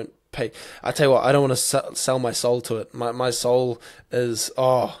I don't pay. I tell you what, I don't want to sell my soul to it. My soul is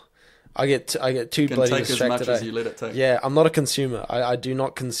I get too bloody distracted. Take as much as you let it take. Yeah, I'm not a consumer. I do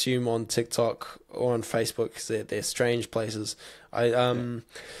not consume on TikTok or on Facebook because they're strange places. Where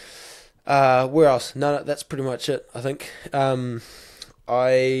else? No, that's pretty much it, I think.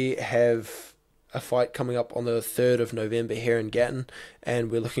 I have a fight coming up on the 3rd of November here in Gatton,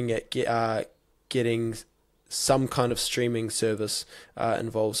 and we're looking at getting some kind of streaming service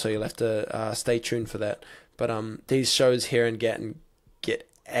involved, so you'll have to stay tuned for that. But these shows here in Gatton get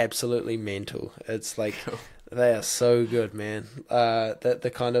absolutely mental. It's like they are so good, man.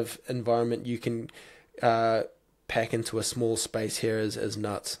 The kind of environment you can pack into a small space here is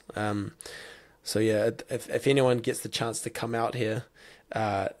nuts. So yeah, if anyone gets the chance to come out here,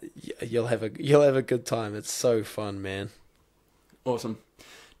 you'll have a good time. It's so fun, man. Awesome.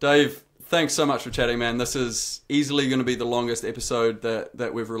 Dave, thanks so much for chatting, man. This is easily going to be the longest episode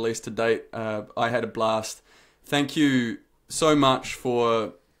that we've released to date. I had a blast. Thank you so much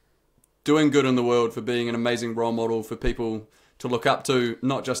for doing good in the world, for being an amazing role model for people to look up to,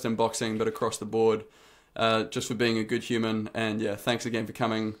 not just in boxing, but across the board. Just for being a good human. And yeah, thanks again for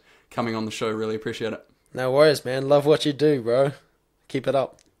coming on the show. Really appreciate it. No worries, man. Love what you do, bro. Keep it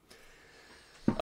up.